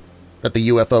opposite, that the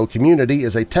UFO community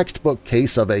is a textbook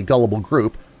case of a gullible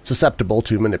group susceptible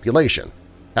to manipulation.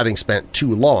 Having spent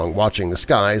too long watching the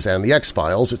skies and the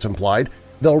X-Files, it's implied,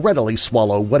 they'll readily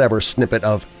swallow whatever snippet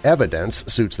of evidence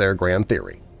suits their grand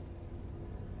theory.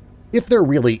 If there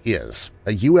really is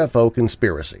a UFO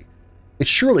conspiracy, it's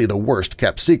surely the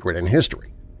worst-kept secret in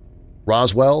history.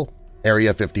 Roswell,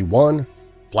 Area 51,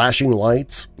 flashing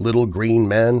lights, little green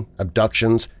men,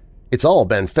 abductions – it's all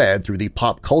been fed through the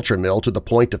pop culture mill to the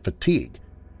point of fatigue.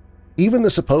 Even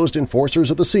the supposed enforcers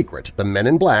of the secret, the Men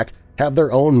in Black, have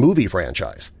their own movie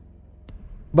franchise.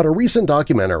 But a recent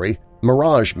documentary,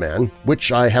 Mirage Men,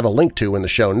 which I have a link to in the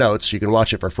show notes, you can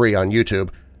watch it for free on YouTube,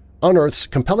 unearths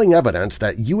compelling evidence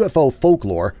that UFO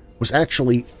folklore was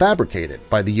actually fabricated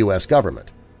by the U.S.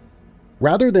 government.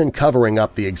 Rather than covering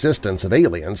up the existence of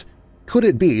aliens, could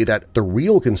it be that the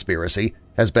real conspiracy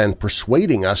has been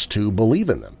persuading us to believe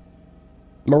in them?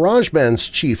 Mirage Men's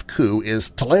chief coup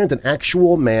is to land an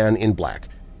actual man in black,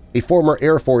 a former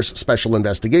Air Force Special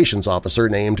Investigations officer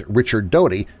named Richard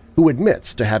Doty who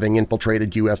admits to having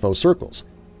infiltrated UFO circles.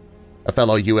 A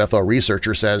fellow UFO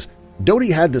researcher says,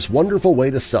 "Doty had this wonderful way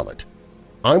to sell it.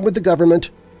 I'm with the government,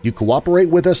 you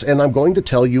cooperate with us, and I'm going to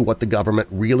tell you what the government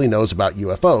really knows about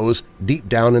UFOs deep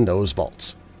down in those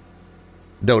vaults."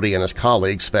 Doty and his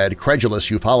colleagues fed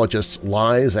credulous ufologists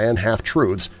lies and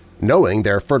half-truths, knowing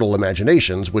their fertile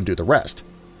imaginations would do the rest.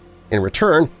 In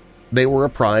return, they were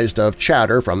apprised of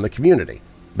chatter from the community,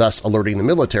 thus alerting the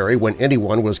military when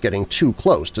anyone was getting too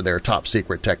close to their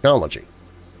top-secret technology.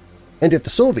 And if the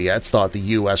Soviets thought the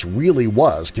U.S. really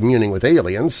was communing with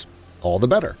aliens, all the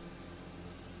better.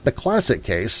 The classic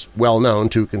case, well known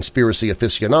to conspiracy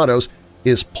aficionados,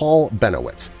 is Paul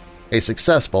Bennewitz, a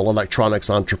successful electronics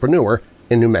entrepreneur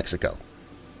in New Mexico.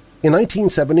 In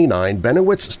 1979,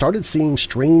 Bennewitz started seeing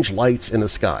strange lights in the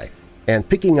sky and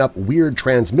picking up weird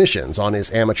transmissions on his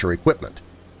amateur equipment.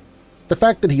 The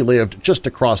fact that he lived just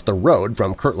across the road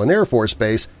from Kirtland Air Force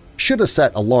Base should have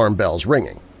set alarm bells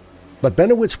ringing, but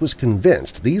Bennewitz was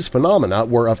convinced these phenomena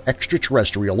were of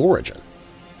extraterrestrial origin.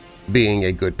 Being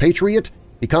a good patriot,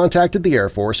 he contacted the Air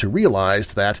Force, who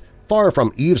realized that, far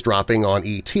from eavesdropping on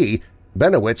ET,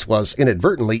 Bennewitz was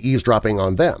inadvertently eavesdropping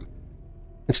on them.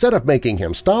 Instead of making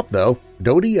him stop, though,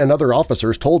 Doty and other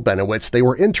officers told Bennewitz they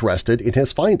were interested in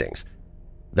his findings.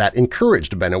 That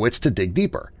encouraged Bennewitz to dig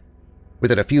deeper.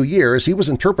 Within a few years, he was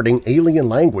interpreting alien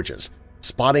languages,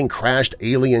 spotting crashed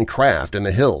alien craft in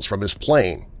the hills from his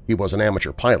plane — he was an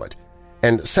amateur pilot —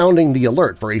 and sounding the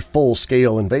alert for a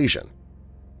full-scale invasion.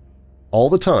 All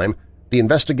the time, the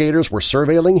investigators were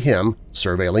surveilling him,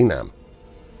 surveilling them.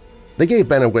 They gave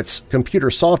Bennewitz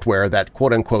computer software that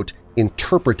quote-unquote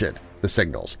interpreted the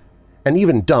signals, and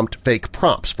even dumped fake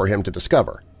props for him to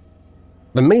discover.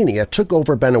 The mania took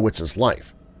over Bennewitz's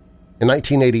life. In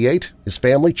 1988, his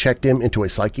family checked him into a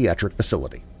psychiatric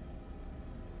facility.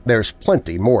 There's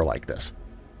plenty more like this.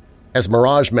 As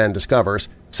Mirage Men discovers,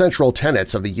 central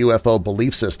tenets of the UFO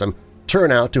belief system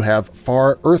turn out to have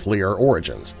far earthlier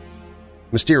origins.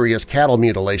 Mysterious cattle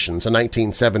mutilations in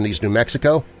 1970s New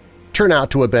Mexico turn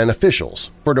out to have been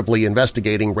officials furtively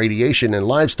investigating radiation in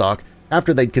livestock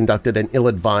after they'd conducted an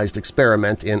ill-advised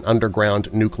experiment in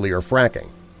underground nuclear fracking.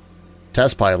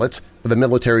 Test pilots for the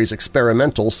military's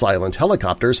experimental silent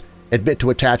helicopters admit to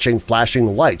attaching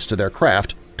flashing lights to their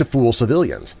craft to fool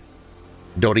civilians.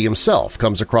 Doty himself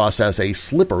comes across as a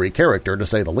slippery character, to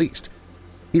say the least.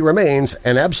 He remains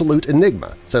an absolute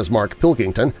enigma, says Mark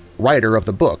Pilkington, writer of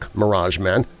the book Mirage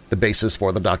Men, the basis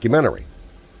for the documentary.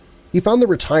 He found the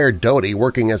retired Doty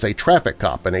working as a traffic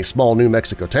cop in a small New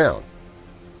Mexico town.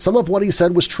 Some of what he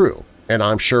said was true, and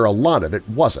I'm sure a lot of it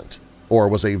wasn't, or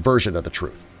was a version of the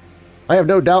truth. I have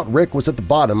no doubt Rick was at the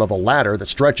bottom of a ladder that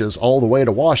stretches all the way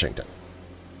to Washington.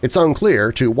 It's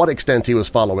unclear to what extent he was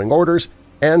following orders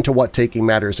and to what taking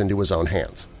matters into his own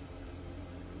hands.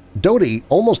 Doty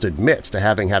almost admits to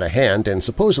having had a hand in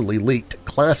supposedly leaked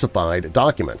classified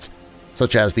documents,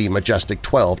 such as the Majestic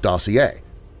 12 dossier,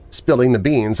 spilling the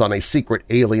beans on a secret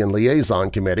alien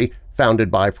liaison committee founded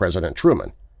by President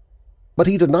Truman. But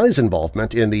he denies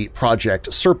involvement in the Project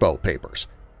Serpo papers,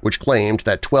 which claimed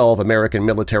that 12 American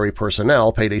military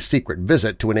personnel paid a secret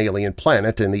visit to an alien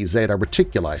planet in the Zeta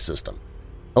Reticuli system,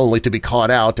 only to be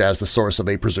caught out as the source of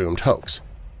a presumed hoax.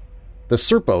 The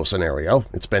Serpo scenario,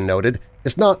 it's been noted,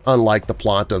 is not unlike the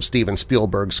plot of Steven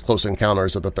Spielberg's Close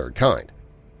Encounters of the Third Kind.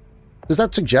 Does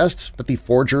that suggest that the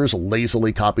forgers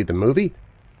lazily copied the movie?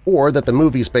 Or that the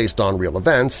movie's based on real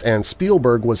events and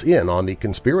Spielberg was in on the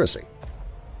conspiracy?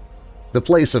 The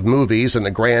place of movies in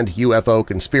the grand UFO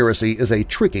conspiracy is a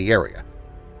tricky area.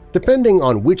 Depending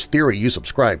on which theory you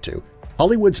subscribe to,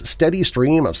 Hollywood's steady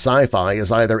stream of sci-fi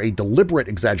is either a deliberate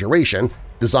exaggeration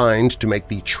designed to make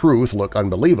the truth look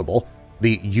unbelievable,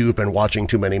 the "you've been watching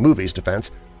too many movies"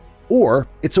 defense, or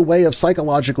it's a way of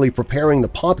psychologically preparing the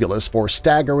populace for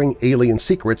staggering alien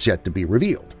secrets yet to be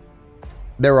revealed.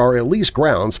 There are at least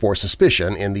grounds for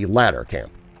suspicion in the latter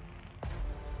camp.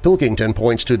 Pilkington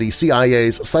points to the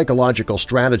CIA's Psychological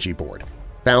Strategy Board,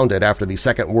 founded after the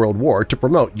Second World War to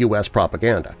promote U.S.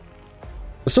 propaganda.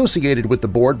 Associated with the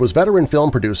board was veteran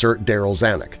film producer Darryl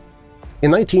Zanuck.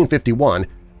 In 1951,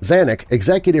 Zanuck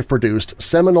executive-produced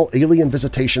seminal alien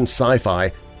visitation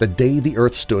sci-fi The Day the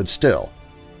Earth Stood Still,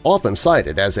 often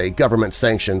cited as a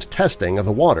government-sanctioned testing of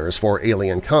the waters for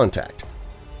alien contact.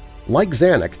 Like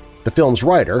Zanuck, the film's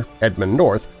writer, Edmund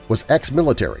North, was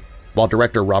ex-military, while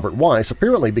director Robert Weiss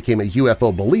apparently became a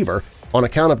UFO believer on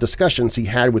account of discussions he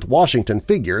had with Washington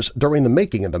figures during the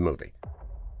making of the movie.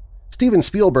 Steven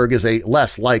Spielberg is a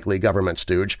less likely government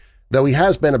stooge, though he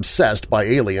has been obsessed by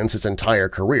aliens his entire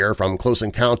career from Close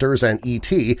Encounters and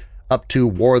E.T. up to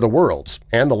War of the Worlds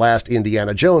and the last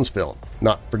Indiana Jones film,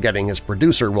 not forgetting his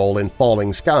producer role in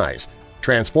Falling Skies,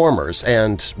 Transformers,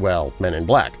 and, well, Men in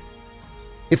Black.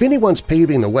 If anyone's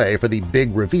paving the way for the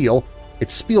big reveal,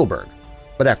 it's Spielberg,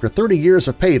 but after 30 years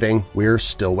of paving, we're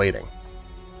still waiting.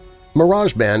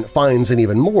 Mirage Man finds an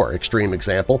even more extreme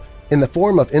example in the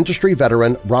form of industry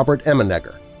veteran Robert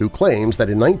Emenegger, who claims that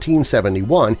in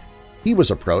 1971 he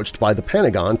was approached by the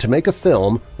Pentagon to make a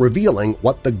film revealing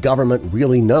what the government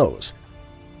really knows.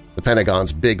 The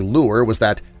Pentagon's big lure was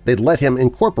that they'd let him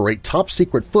incorporate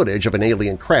top-secret footage of an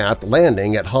alien craft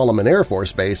landing at Holloman Air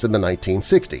Force Base in the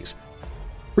 1960s.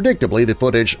 Predictably, the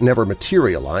footage never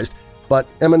materialized, but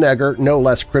Emenegger, no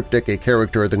less cryptic a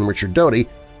character than Richard Doty,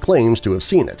 claims to have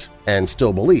seen it and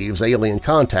still believes alien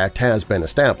contact has been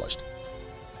established.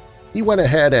 He went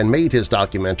ahead and made his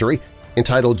documentary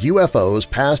entitled UFOs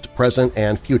Past, Present,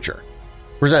 and Future.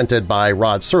 Presented by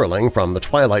Rod Serling from The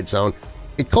Twilight Zone,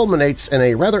 it culminates in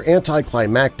a rather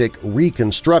anticlimactic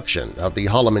reconstruction of the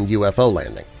Holloman UFO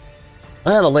landing.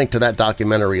 I have a link to that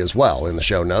documentary as well in the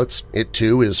show notes. It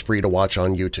too is free to watch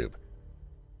on YouTube.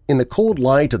 In the cold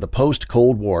light of the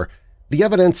post-Cold War, the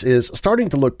evidence is starting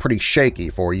to look pretty shaky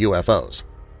for UFOs.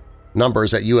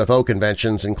 Numbers at UFO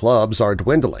conventions and clubs are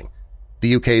dwindling.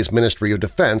 The UK's Ministry of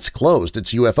Defence closed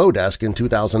its UFO desk in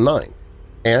 2009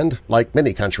 and, like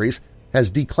many countries,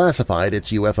 has declassified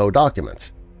its UFO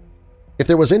documents. If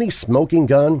there was any smoking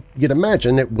gun, you'd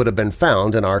imagine it would have been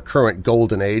found in our current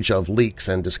golden age of leaks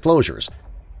and disclosures.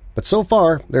 But so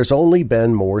far, there's only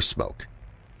been more smoke.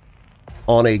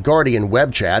 On a Guardian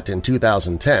web chat in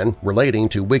 2010 relating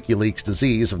to WikiLeaks'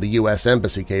 disease of the U.S.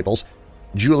 Embassy cables,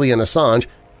 Julian Assange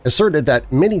asserted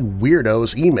that many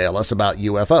weirdos email us about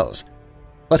UFOs,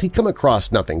 but he'd come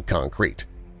across nothing concrete.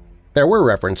 There were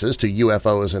references to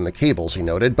UFOs in the cables, he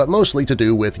noted, but mostly to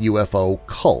do with UFO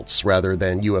cults rather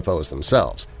than UFOs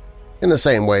themselves, in the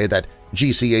same way that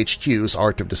GCHQ's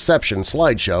Art of Deception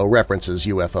slideshow references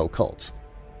UFO cults.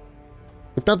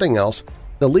 If nothing else,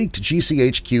 the leaked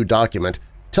GCHQ document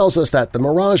tells us that the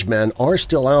Mirage Men are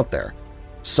still out there,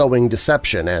 sowing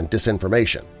deception and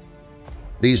disinformation.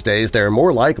 These days, they're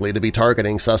more likely to be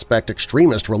targeting suspect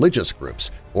extremist religious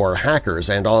groups or hackers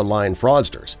and online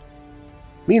fraudsters.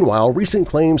 Meanwhile, recent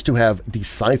claims to have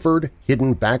deciphered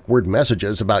hidden backward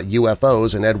messages about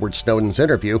UFOs in Edward Snowden's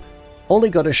interview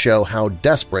only go to show how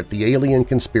desperate the alien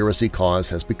conspiracy cause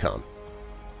has become.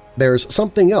 There's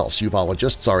something else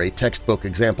ufologists are a textbook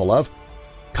example of: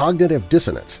 cognitive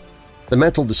dissonance, the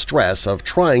mental distress of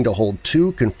trying to hold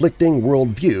two conflicting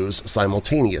worldviews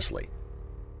simultaneously.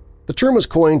 The term was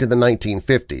coined in the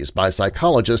 1950s by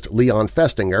psychologist Leon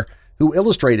Festinger, who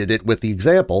illustrated it with the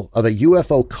example of a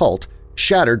UFO cult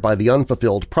shattered by the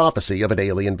unfulfilled prophecy of an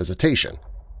alien visitation.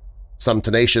 Some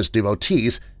tenacious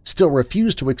devotees still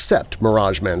refuse to accept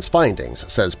Mirage Men's findings,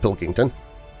 says Pilkington.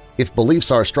 If beliefs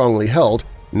are strongly held,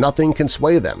 nothing can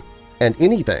sway them, and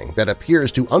anything that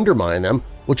appears to undermine them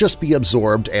will just be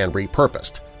absorbed and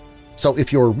repurposed. So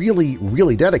if you're really,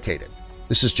 really dedicated,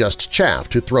 this is just chaff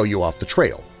to throw you off the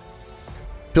trail.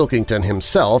 Pilkington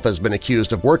himself has been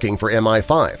accused of working for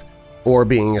MI5, or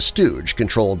being a stooge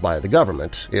controlled by the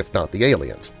government, if not the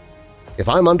aliens. If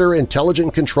I'm under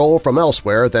intelligent control from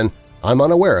elsewhere, then I'm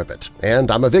unaware of it, and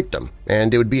I'm a victim,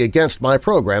 and it would be against my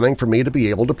programming for me to be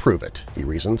able to prove it, he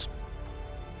reasons.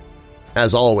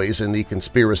 As always in the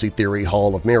Conspiracy Theory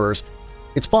Hall of Mirrors,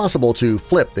 it's possible to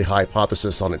flip the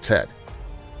hypothesis on its head.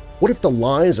 What if the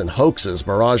lies and hoaxes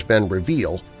Mirage Men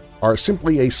reveal are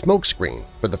simply a smokescreen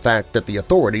for the fact that the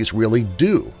authorities really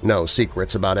do know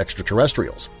secrets about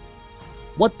extraterrestrials?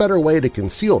 What better way to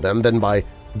conceal them than by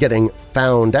getting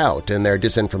found out in their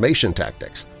disinformation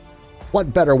tactics?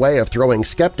 What better way of throwing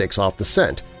skeptics off the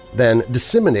scent than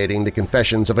disseminating the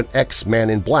confessions of an ex-Man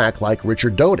in Black like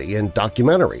Richard Doty in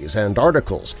documentaries and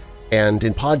articles and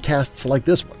in podcasts like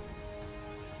this one?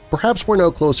 Perhaps we're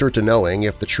no closer to knowing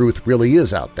if the truth really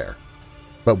is out there,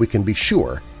 but we can be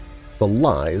sure the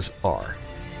lies are.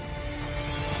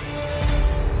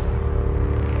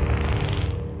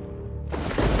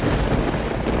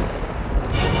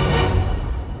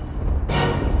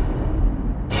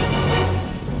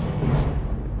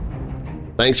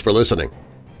 Thanks for listening.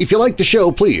 If you like the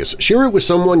show, please share it with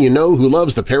someone you know who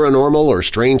loves the paranormal or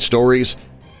strange stories,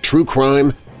 true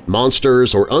crime,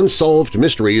 monsters, or unsolved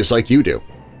mysteries like you do.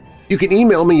 You can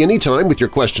email me anytime with your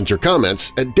questions or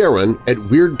comments at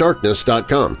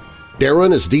darren@weirddarkness.com.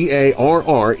 Darren is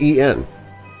D-A-R-R-E-N.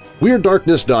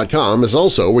 WeirdDarkness.com is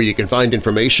also where you can find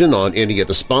information on any of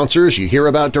the sponsors you hear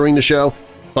about during the show,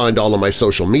 find all of my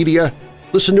social media,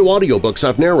 listen to audiobooks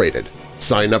I've narrated,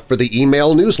 sign up for the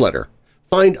email newsletter,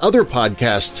 find other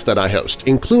podcasts that I host,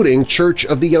 including Church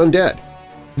of the Undead.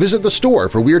 Visit the store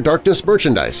for Weird Darkness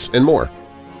merchandise and more.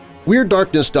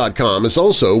 WeirdDarkness.com is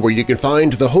also where you can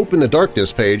find the Hope in the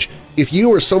Darkness page if you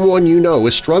or someone you know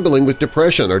is struggling with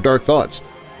depression or dark thoughts.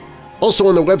 Also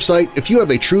on the website, if you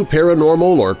have a true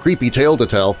paranormal or creepy tale to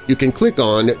tell, you can click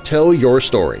on Tell Your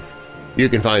Story. You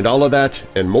can find all of that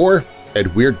and more at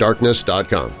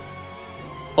WeirdDarkness.com.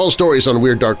 All stories on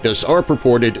Weird Darkness are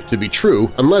purported to be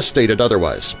true unless stated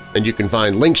otherwise, and you can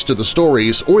find links to the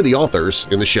stories or the authors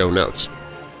in the show notes.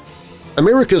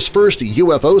 America's first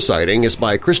UFO sighting is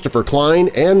by Christopher Klein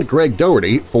and Greg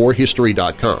Doherty for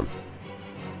History.com.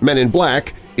 Men in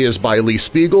Black is by Lee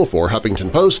Spiegel for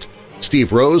Huffington Post,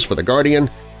 Steve Rose for The Guardian,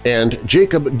 and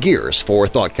Jacob Gears for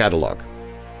Thought Catalog.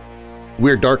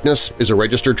 Weird Darkness is a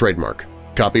registered trademark.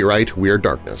 Copyright Weird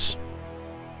Darkness.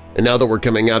 And now that we're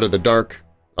coming out of the dark,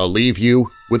 I'll leave you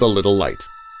with a little light.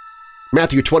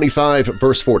 Matthew 25,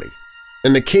 verse 40,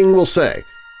 "And the king will say,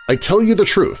 I tell you the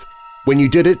truth, when you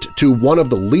did it to one of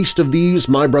the least of these,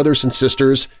 my brothers and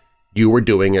sisters, you were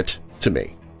doing it to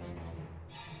me."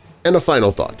 And a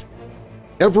final thought.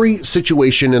 Every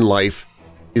situation in life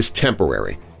is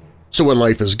temporary, so when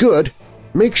life is good,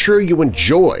 make sure you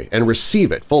enjoy and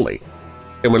receive it fully.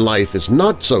 And when life is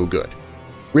not so good,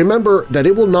 remember that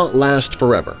it will not last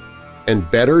forever, and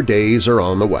better days are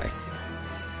on the way.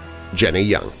 Jenny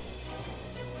Young.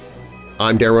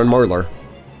 I'm Darren Marlar.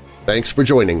 Thanks for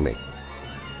joining me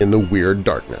in the Weird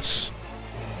Darkness.